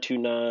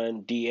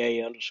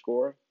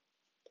 929DA_.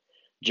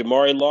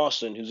 Jamari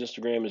Lawson, whose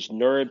Instagram is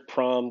Nerd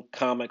Prom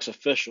Comics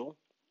Official.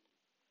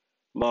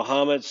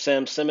 Mohammed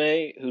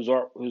Samseme, whose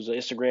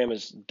Instagram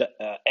is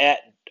at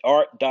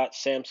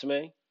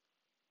art.samseme.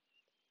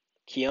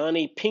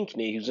 Kiani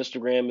Pinkney, whose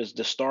Instagram is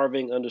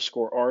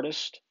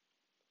thestarving_artist.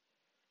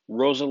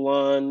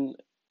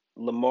 Rosalind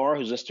Lamar,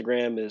 whose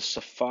Instagram is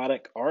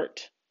Saphotic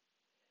Art.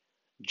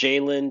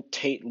 Jalen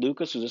Tate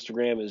Lucas, whose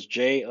Instagram is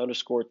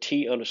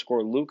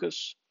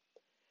J_T_Lucas.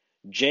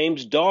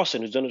 James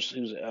Dawson, whose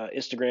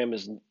Instagram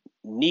is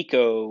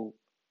Nico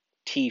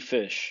T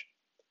Fish.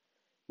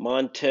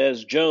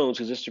 Montez Jones,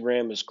 whose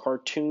Instagram is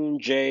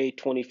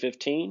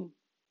CartoonJ2015.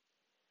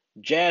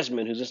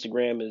 Jasmine, whose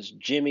Instagram is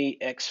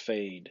Jimmy X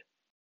Fade.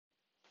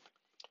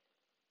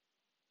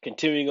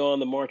 Continuing on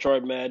the March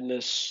Art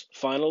Madness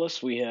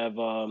finalists, we have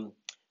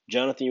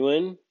Jonathan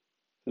Yuen,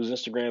 whose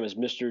Instagram is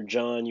Mr.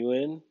 John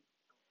Yuen.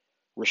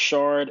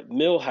 Rashard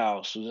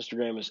Millhouse, whose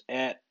Instagram is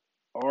at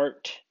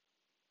Art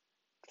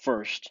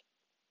First.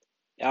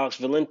 Alex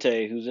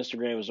Valente, whose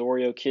Instagram is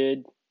Oreo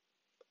Kid.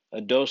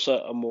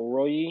 Adosa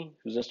Amoroyi,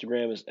 whose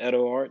Instagram is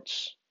Edo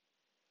Arts.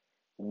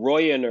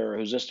 Royaner,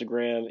 whose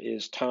Instagram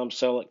is Tom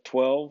Selleck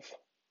 12.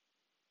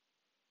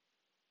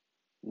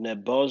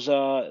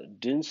 Neboza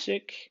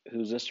Dinsik,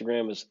 whose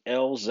Instagram is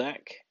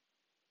Elzak.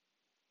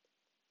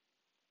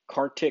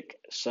 Kartik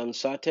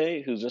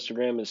Sansate, whose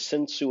Instagram is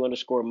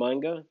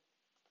Sensu_manga.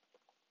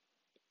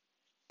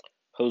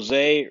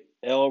 Jose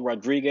L.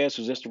 Rodriguez,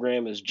 whose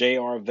Instagram is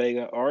JR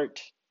Vega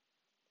Art.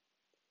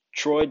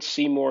 Troy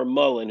Seymour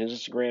Mullen, whose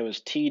Instagram is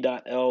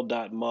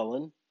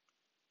T.L.Mullen.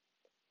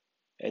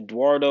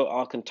 Eduardo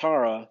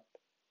Alcantara,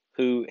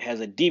 who has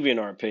a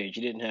DeviantArt page.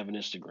 He didn't have an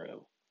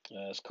Instagram.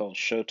 It's called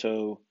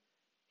Shoto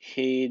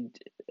Hid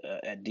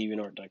at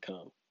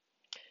DeviantArt.com.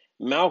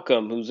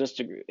 Malcolm, whose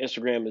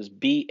Instagram is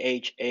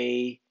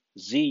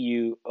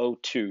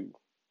BHAZU02.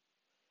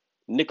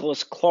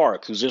 Nicholas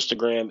Clark, whose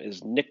Instagram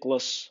is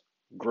Nicholas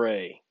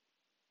Gray.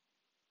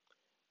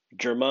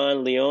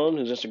 German Leon,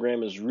 whose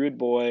Instagram is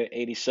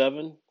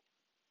RudeBoy87.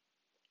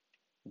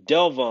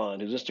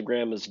 Delvon, whose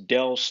Instagram is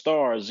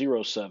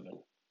DelStar07.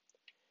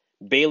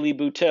 Bailey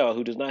Boutel,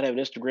 who does not have an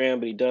Instagram,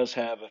 but he does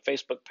have a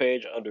Facebook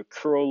page under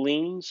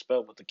Curling,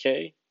 spelled with a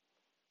K.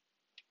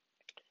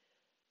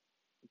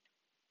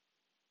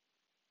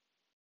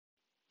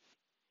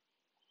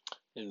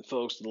 And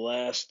folks, the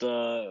last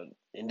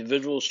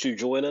individuals to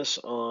join us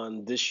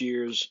on this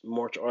year's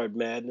March Art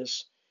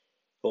Madness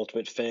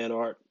Ultimate Fan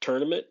Art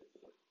Tournament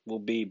will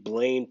be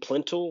Blaine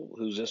Plentel,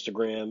 whose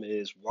Instagram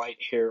is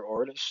White Hair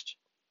Artist.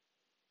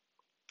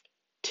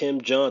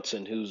 Tim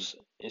Johnson, whose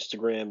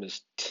Instagram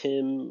is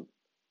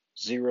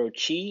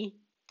Tim0Chi.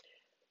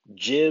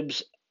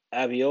 Jibs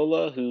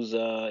Aviola, whose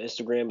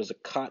Instagram is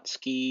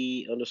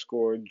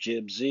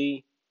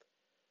Akatsuki_Jibz.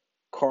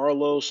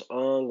 Carlos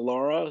Ong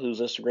Lara,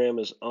 whose Instagram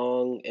is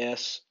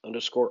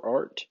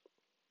OngS_art.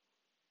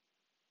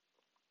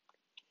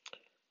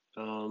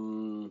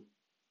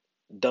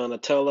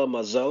 Donatella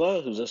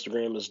Mazzella, whose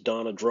Instagram is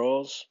Donna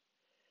Draws.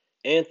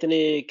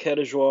 Anthony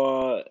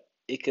Kedajwa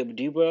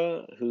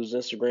Ikebdibra, whose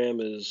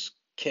Instagram is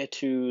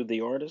Ketu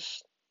the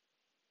Artist.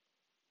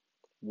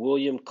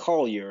 William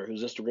Collier,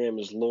 whose Instagram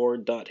is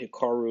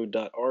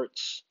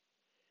lord.hikaru.arts.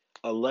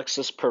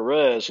 Alexis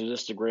Perez,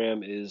 whose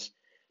Instagram is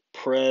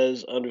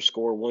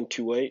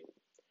Prez_128.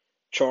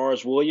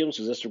 Charles Williams,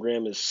 whose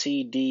Instagram is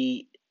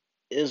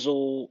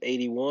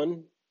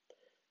CDIzzle81.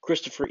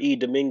 Christopher E.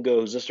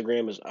 Domingo, whose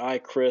Instagram is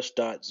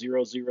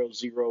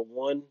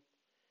iChris.0001.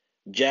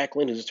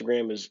 Jacqueline, whose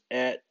Instagram is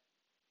at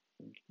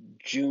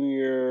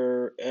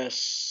Junior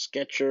S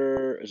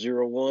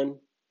Sketcher01.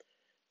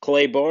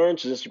 Clay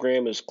Barnes, whose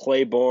Instagram is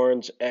Clay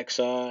Barnes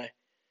XI.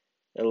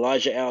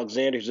 Elijah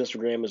Alexander, whose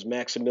Instagram is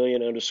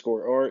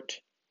Maximilian_art.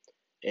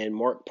 And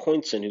Mark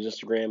Poinson, whose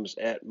Instagram is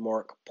at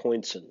Mark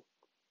Poinson.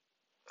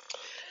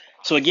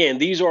 So again,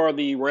 these are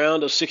the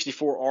round of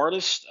 64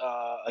 artists.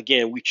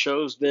 Again, we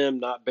chose them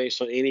not based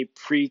on any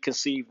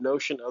preconceived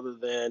notion other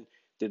than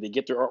did they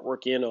get their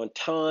artwork in on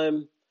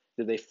time?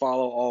 Did they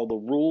follow all the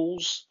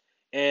rules?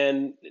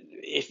 And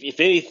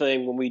if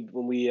anything, when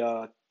we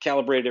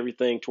calibrated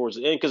everything towards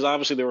the end, because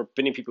obviously there were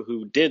many people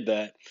who did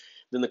that.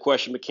 Then the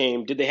question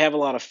became, did they have a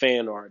lot of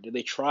fan art? Did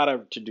they try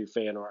to do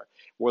fan art?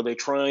 Were they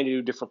trying to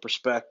do different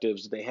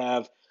perspectives? Did they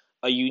have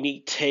a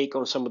unique take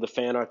on some of the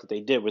fan art that they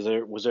did? Was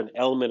there an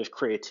element of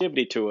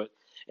creativity to it?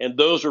 And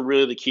those are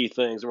really the key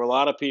things. There were a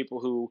lot of people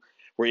who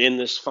were in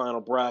this final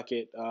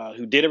bracket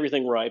who did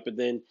everything right, but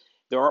then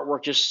their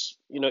artwork just,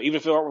 even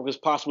if the artwork was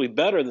possibly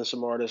better than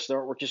some artists, their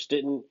artwork just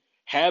didn't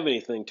have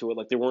anything to it.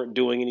 Like they weren't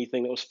doing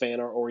anything that was fan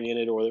art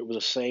oriented, or it was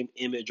the same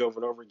image over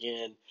and over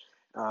again.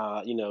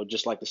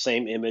 Just like the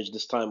same image,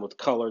 this time with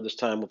color, this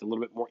time with a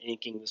little bit more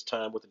inking, this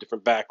time with a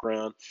different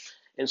background.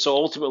 And so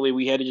ultimately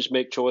we had to just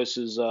make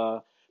choices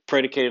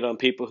predicated on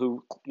people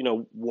who,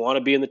 want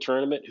to be in the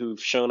tournament,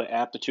 who've shown an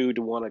aptitude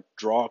to want to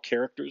draw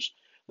characters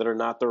that are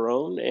not their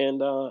own.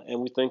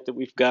 And we think that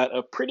we've got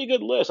a pretty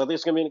good list. I think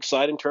it's going to be an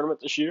exciting tournament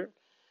this year.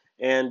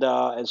 And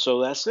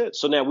so that's it.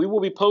 So now we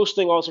will be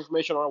posting all this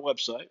information on our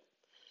website.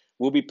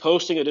 We'll be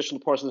posting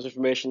additional parts of this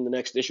information in the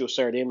next issue of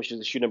Saturday, which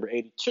is issue number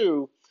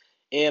 82.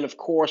 And of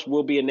course,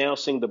 we'll be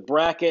announcing the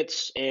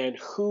brackets and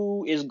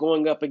who is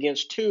going up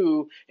against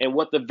who and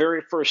what the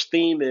very first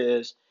theme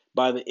is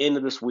by the end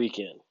of this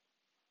weekend.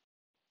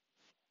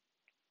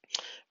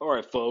 All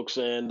right, folks.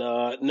 And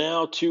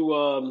now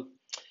to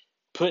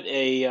put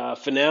a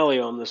finale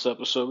on this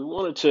episode, we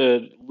wanted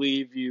to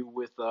leave you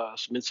with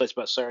some insights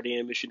about Saturday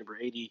AM issue number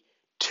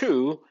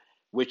 82,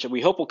 which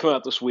we hope will come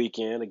out this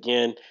weekend.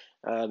 Again,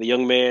 the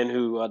young man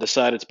who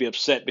decided to be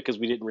upset because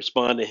we didn't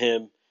respond to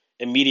him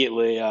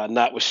immediately,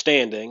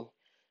 notwithstanding.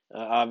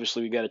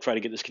 Obviously, we got to try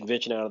to get this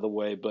convention out of the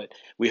way, but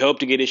we hope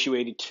to get issue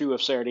 82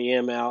 of Saturday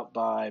AM out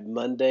by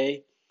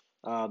Monday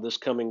this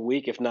coming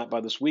week, if not by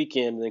this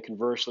weekend. And then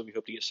conversely, we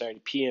hope to get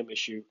Saturday PM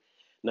issue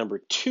number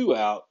 2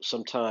 out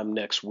sometime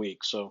next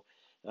week. So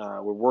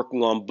we're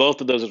working on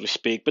both of those as we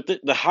speak. But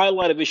the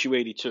highlight of issue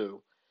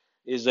 82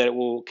 is that it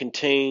will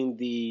contain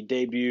the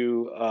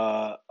debut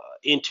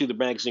into the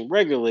magazine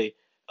regularly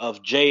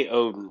of Jay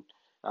Oden.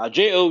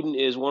 Jay Oden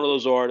is one of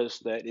those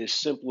artists that is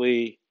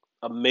simply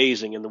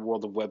amazing in the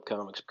world of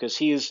webcomics because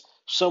he is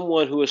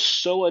someone who is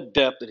so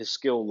adept at his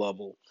skill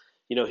level.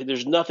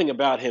 There's nothing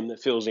about him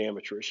that feels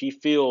amateurish. He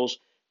feels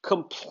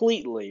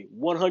completely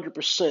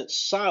 100%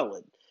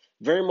 solid,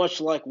 very much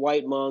like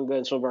White Manga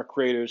and some of our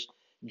creators.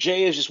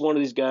 Jay is just one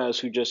of these guys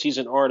who he's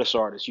an artist.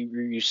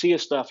 You see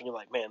his stuff and you're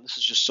like, man, this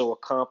is just so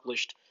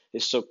accomplished.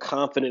 It's so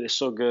confident. It's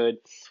so good.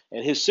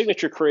 And his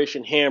signature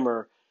creation,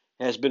 Hammer,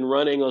 has been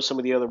running on some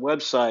of the other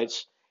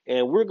websites.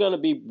 And we're going to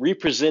be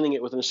representing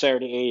it within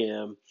Saturday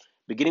AM,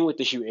 beginning with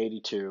issue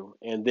 82.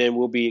 And then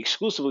we'll be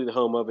exclusively the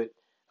home of it,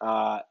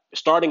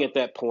 starting at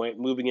that point,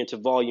 moving into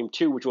volume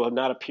 2, which will have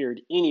not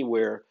appeared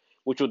anywhere,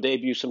 which will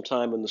debut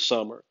sometime in the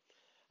summer.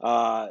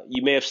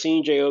 You may have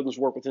seen Jay Oden's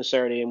work within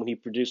Saturday AM when he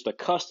produced a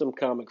custom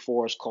comic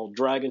for us called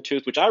Dragon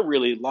Tooth, which I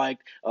really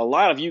liked. A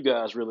lot of you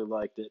guys really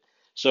liked it.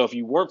 So if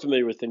you weren't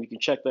familiar with him, you can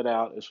check that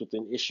out. It's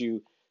within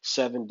issue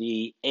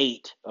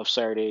 78 of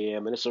Saturday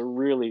AM, and it's a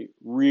really,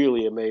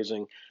 really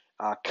amazing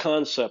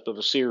concept of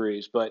a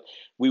series. But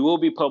we will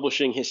be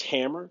publishing his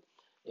Hammer.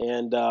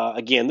 And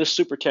again, this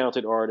super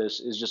talented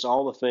artist is just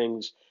all the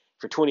things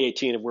for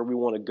 2018 of where we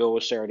want to go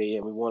with Saturday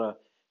AM. We want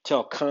to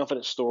tell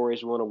confident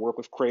stories. We want to work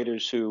with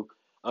creators who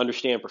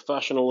understand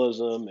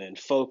professionalism and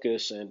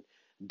focus and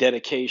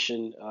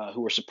dedication,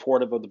 who are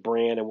supportive of the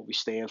brand and what we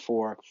stand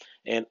for.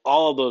 And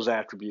all of those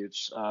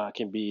attributes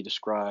can be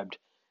described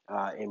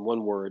in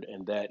one word,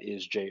 and that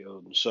is Jay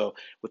Oden. So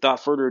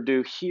without further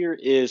ado, here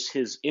is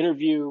his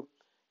interview,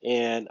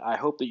 and I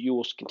hope that you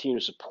will continue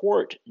to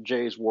support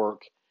Jay's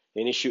work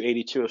in issue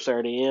 82 of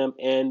Saturday AM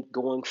and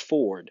going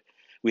forward.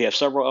 We have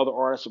several other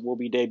artists that will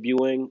be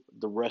debuting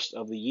the rest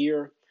of the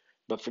year,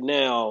 but for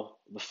now,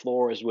 the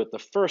floor is with the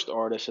first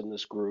artist in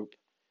this group,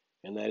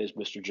 and that is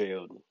Mr. Jay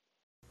Oden.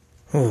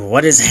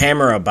 What is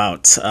Hammer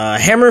about?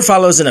 Hammer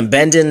follows an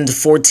abandoned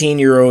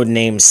 14-year-old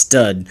named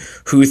Stud,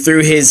 who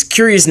through his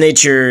curious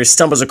nature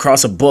stumbles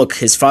across a book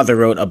his father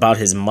wrote about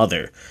his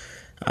mother.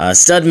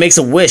 Stud makes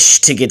a wish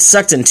to get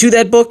sucked into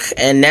that book,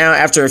 and now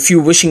after a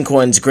few wishing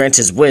coins grant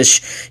his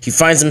wish, he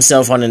finds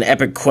himself on an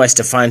epic quest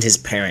to find his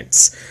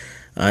parents.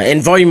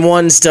 In Volume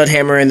 1, Stud,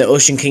 Hammer, and the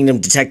Ocean Kingdom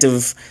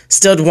Detective,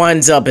 Stud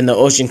winds up in the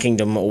Ocean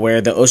Kingdom,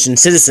 where the ocean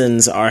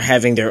citizens are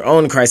having their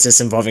own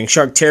crisis involving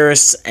shark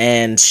terrorists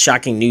and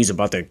shocking news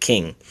about their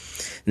king.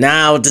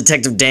 Now,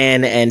 Detective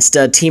Dan and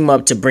Stud team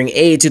up to bring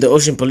aid to the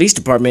Ocean Police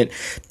Department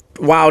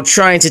while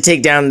trying to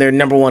take down their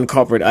number one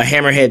culprit, a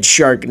hammerhead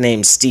shark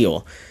named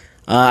Steel.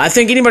 I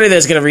think anybody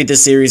that's going to read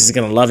this series is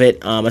going to love it,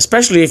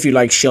 especially if you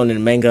like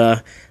shonen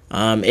manga.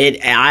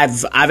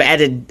 I've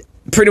added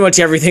pretty much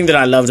everything that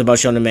I loved about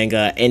shonen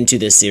manga into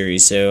this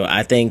series, so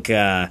I think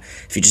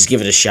if you just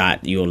give it a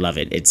shot, you'll love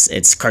it. It's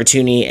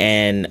cartoony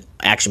and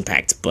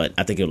action-packed, but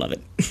I think you'll love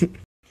it.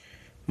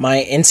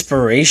 My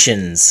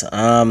inspirations.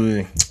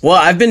 Well,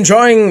 I've been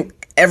drawing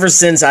ever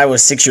since I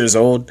was 6 years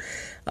old.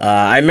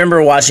 I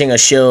remember watching a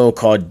show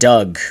called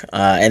Doug,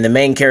 and the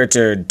main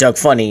character, Doug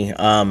Funny,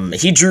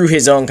 he drew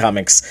his own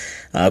comics.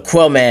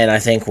 Quillman, I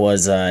think,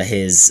 was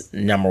his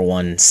number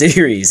one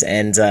series,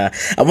 and I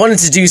wanted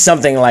to do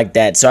something like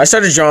that. So I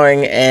started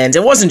drawing, and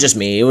it wasn't just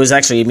me; it was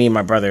actually me and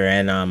my brother.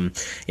 And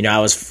I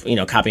was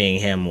copying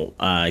him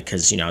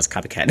because I was a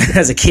copycat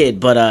as a kid.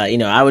 But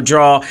I would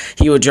draw,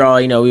 he would draw.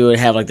 We would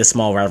have like this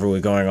small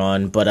rivalry going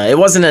on. But it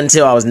wasn't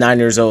until I was 9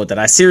 years old that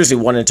I seriously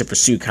wanted to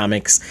pursue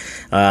comics.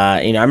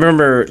 I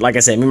remember, like I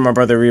said, me and my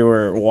brother, we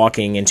were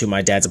walking into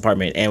my dad's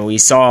apartment, and we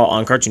saw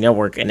on Cartoon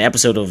Network an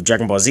episode of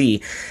Dragon Ball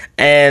Z,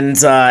 and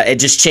it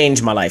just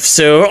changed my life.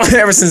 So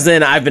ever since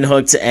then, I've been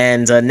hooked,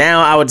 and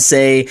now I would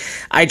say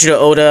Eiichiro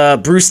Oda,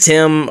 Bruce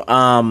Timm,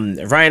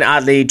 Ryan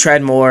Ottley,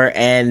 Tradd Moore,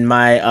 and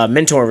my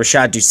mentor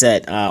Rashad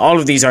Doucette. All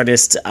of these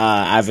artists,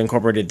 I've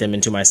incorporated them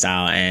into my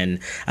style, and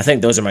I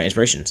think those are my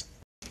inspirations.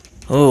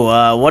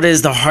 Oh, what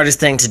is the hardest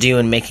thing to do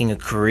in making a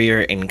career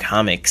in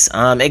comics?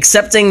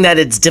 Accepting that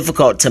it's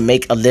difficult to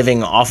make a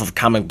living off of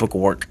comic book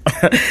work.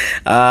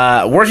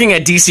 Working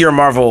at DC or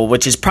Marvel,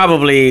 which is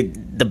probably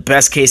the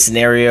best case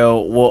scenario,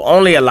 will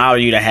only allow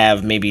you to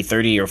have maybe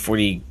 $30,000 or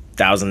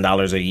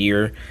 $40,000 a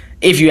year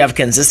if you have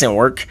consistent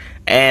work.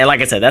 And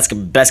like I said, that's the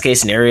best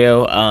case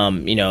scenario.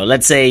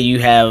 Let's say you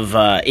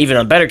have even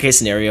a better case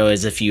scenario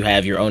is if you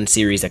have your own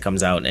series that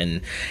comes out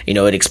and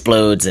it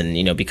explodes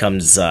and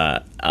becomes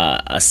a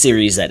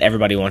series that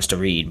everybody wants to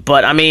read.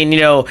 But I mean,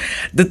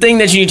 the thing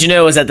that you need to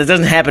know is that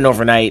doesn't happen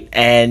overnight,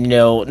 and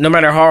no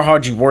matter how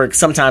hard you work,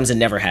 sometimes it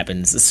never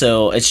happens.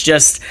 So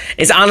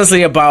it's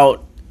honestly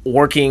about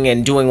working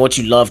and doing what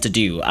you love to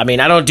do. I mean,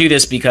 I don't do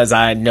this because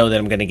I know that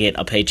I'm going to get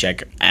a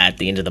paycheck at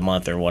the end of the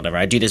month or whatever.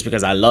 I do this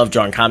because I love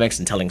drawing comics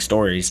and telling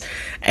stories.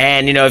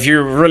 And, if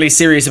you're really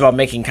serious about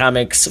making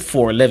comics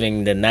for a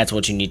living, then that's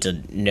what you need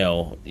to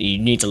know. You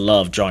need to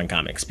love drawing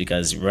comics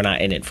because we're not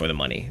in it for the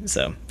money.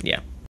 So, yeah.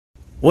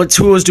 What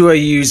tools do I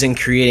use in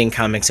creating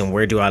comics, and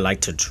where do I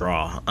like to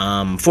draw?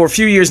 For a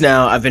few years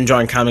now, I've been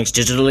drawing comics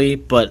digitally,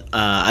 but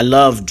I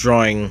love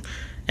drawing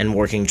and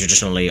working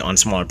traditionally on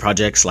smaller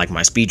projects like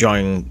my speed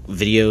drawing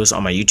videos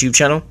on my YouTube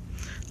channel.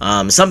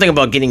 Something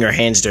about getting your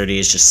hands dirty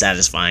is just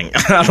satisfying.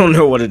 I don't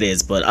know what it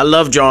is, but I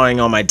love drawing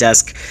on my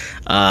desk.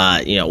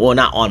 Not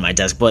on my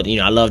desk, but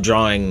I love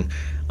drawing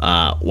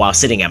while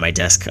sitting at my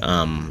desk.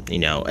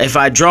 If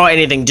I draw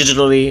anything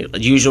digitally,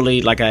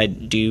 usually like I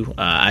do,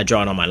 I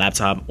draw it on my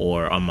laptop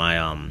or on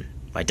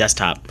my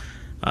desktop,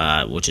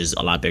 which is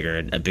a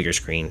bigger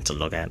screen to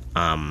look at.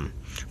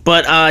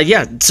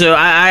 So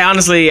I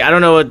honestly, I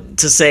don't know what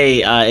to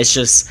say. It's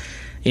just,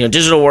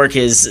 digital work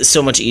is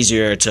so much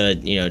easier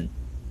to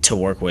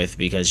work with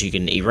because you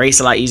can erase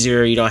a lot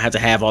easier. You don't have to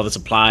have all the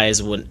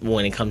supplies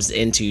when it comes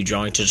into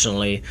drawing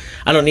traditionally.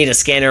 I don't need a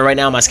scanner right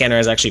now. My scanner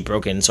is actually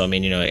broken, so I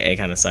mean, it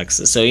kind of sucks.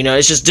 So,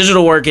 it's just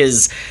digital work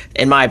is,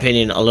 in my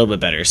opinion, a little bit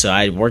better. So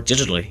I work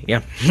digitally.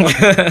 Yeah.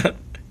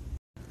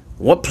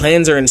 What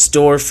plans are in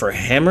store for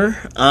Hammer?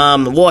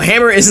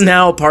 Hammer is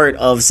now part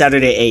of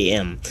Saturday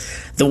AM.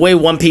 The way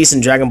One Piece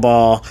and Dragon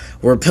Ball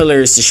were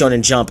pillars to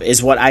Shonen Jump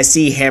is what I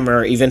see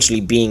Hammer eventually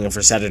being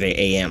for Saturday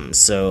AM.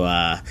 So,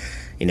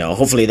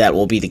 hopefully that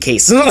will be the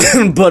case.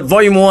 But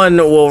Volume 1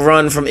 will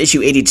run from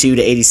issue 82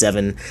 to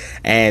 87.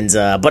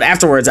 But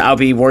afterwards, I'll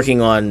be working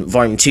on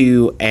Volume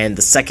 2 and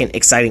the second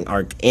exciting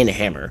arc in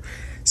Hammer.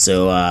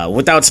 So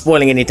without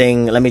spoiling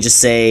anything, let me just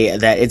say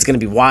that it's going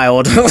to be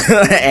wild,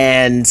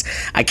 and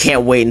I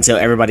can't wait until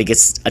everybody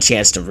gets a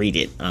chance to read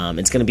it.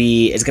 It's going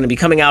to be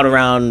coming out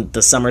around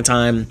the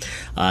summertime.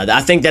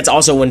 I think that's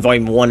also when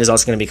Volume 1 is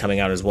also going to be coming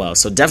out as well.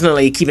 So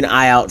definitely keep an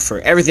eye out for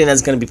everything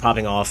that's going to be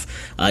popping off.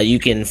 You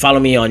can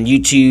follow me on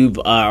YouTube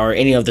or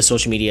any of the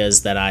social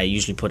medias that I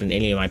usually put in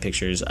any of my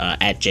pictures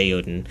at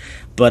JOden.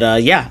 But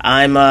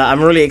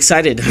I'm really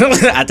excited.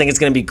 I think it's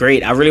going to be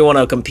great. I really want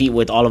to compete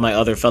with all of my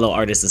other fellow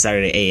artists at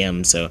Saturday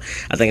AM, so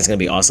I think it's going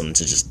to be awesome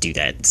to just do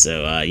that.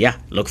 So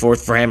look forward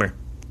for Hammer.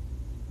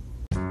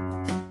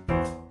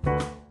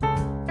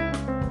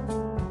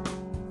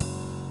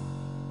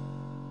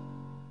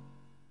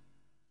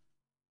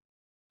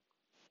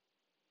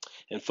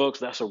 And folks,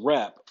 that's a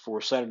wrap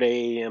for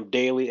Saturday AM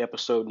Daily,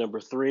 episode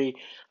number 3.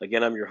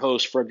 Again, I'm your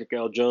host, Frederick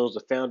L. Jones,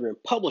 the founder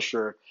and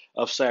publisher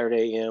of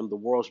Saturday AM, the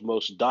world's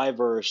most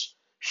diverse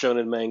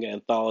shonen manga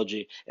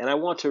anthology. And I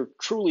want to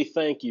truly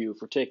thank you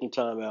for taking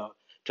time out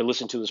to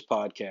listen to this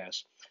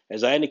podcast.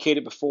 As I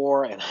indicated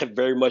before, and I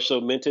very much so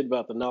meant it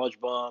about the knowledge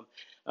bomb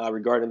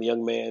regarding the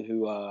young man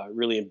who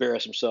really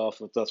embarrassed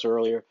himself with us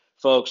earlier.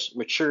 Folks,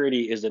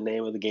 maturity is the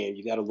name of the game.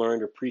 You got to learn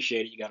to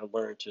appreciate it. You got to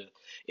learn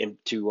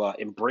to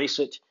embrace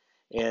it.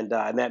 And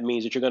that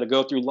means that you're going to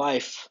go through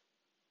life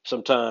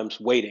sometimes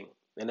waiting,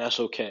 and that's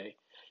okay.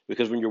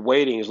 Because when you're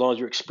waiting, as long as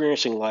you're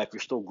experiencing life, you're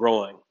still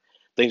growing.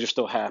 Things are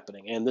still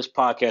happening. And this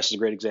podcast is a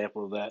great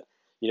example of that.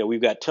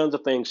 We've got tons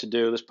of things to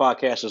do. This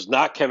podcast does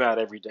not come out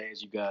every day,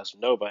 as you guys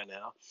know by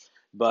now.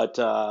 But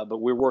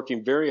we're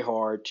working very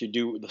hard to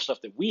do the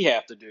stuff that we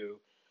have to do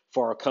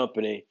for our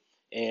company.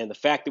 And the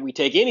fact that we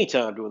take any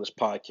time doing this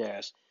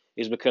podcast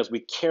is because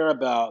we care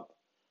about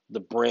the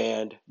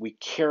brand. We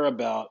care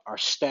about our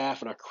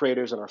staff and our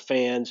creators and our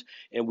fans.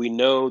 And we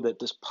know that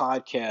this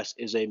podcast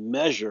is a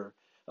measure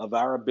of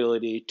our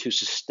ability to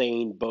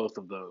sustain both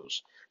of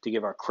those, to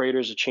give our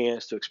creators a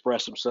chance to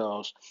express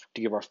themselves,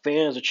 to give our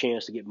fans a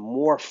chance to get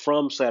more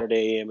from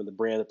Saturday AM and the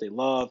brand that they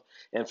love,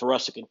 and for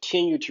us to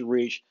continue to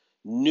reach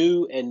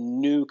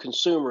new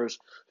consumers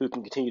who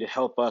can continue to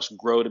help us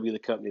grow to be the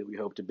company that we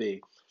hope to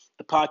be.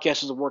 The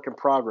podcast is a work in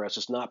progress.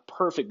 It's not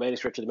perfect by any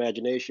stretch of the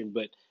imagination,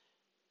 but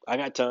I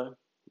got time.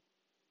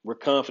 We're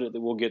confident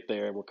that we'll get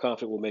there, and we're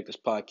confident we'll make this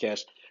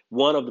podcast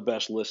one of the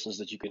best listens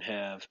that you can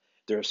have,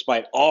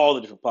 despite all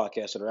the different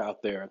podcasts that are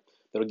out there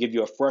that'll give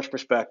you a fresh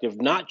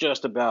perspective, not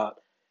just about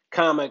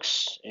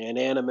comics and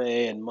anime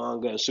and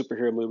manga and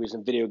superhero movies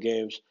and video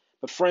games,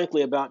 but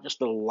frankly about just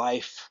the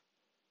life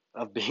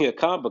of being a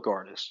comic book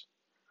artist.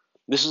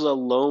 This is a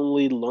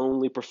lonely,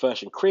 lonely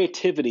profession.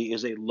 Creativity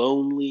is a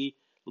lonely,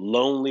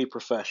 lonely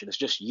profession. It's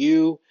just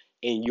you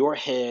in your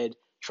head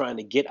trying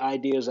to get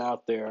ideas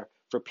out there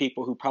for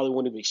people who probably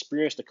won't even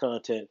experience the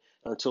content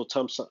until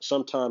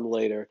sometime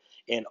later.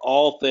 And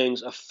all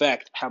things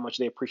affect how much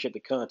they appreciate the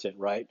content,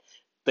 right?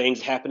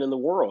 Things happen in the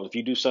world. If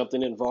you do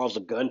something that involves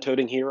a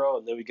gun-toting hero,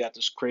 and then we got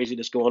this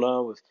craziness going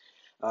on with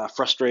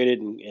frustrated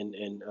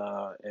and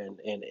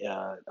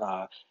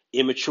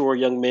immature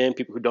young men,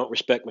 people who don't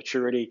respect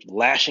maturity,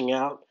 lashing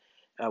out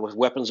with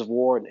weapons of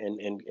war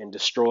and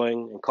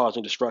destroying and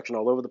causing destruction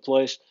all over the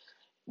place.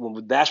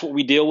 When that's what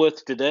we deal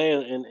with today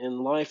in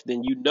life,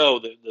 then you know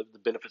the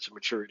benefits of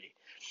maturity.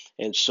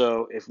 And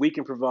so if we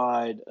can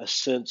provide a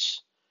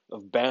sense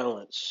of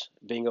balance,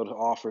 being able to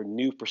offer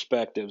new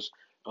perspectives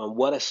on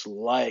what it's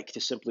like to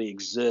simply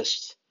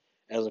exist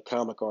as a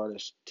comic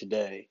artist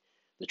today,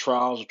 the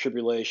trials, the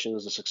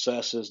tribulations, the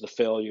successes, the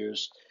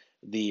failures,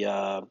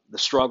 the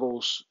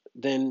struggles,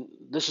 then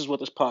this is what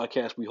this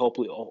podcast we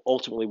hopefully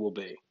ultimately will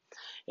be.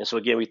 And so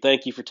again, we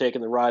thank you for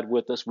taking the ride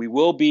with us. We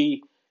will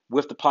be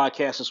with the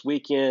podcast this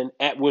weekend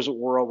at Wizard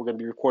World. We're going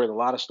to be recording a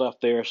lot of stuff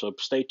there, so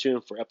stay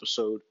tuned for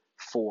episode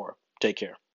 4. Take care.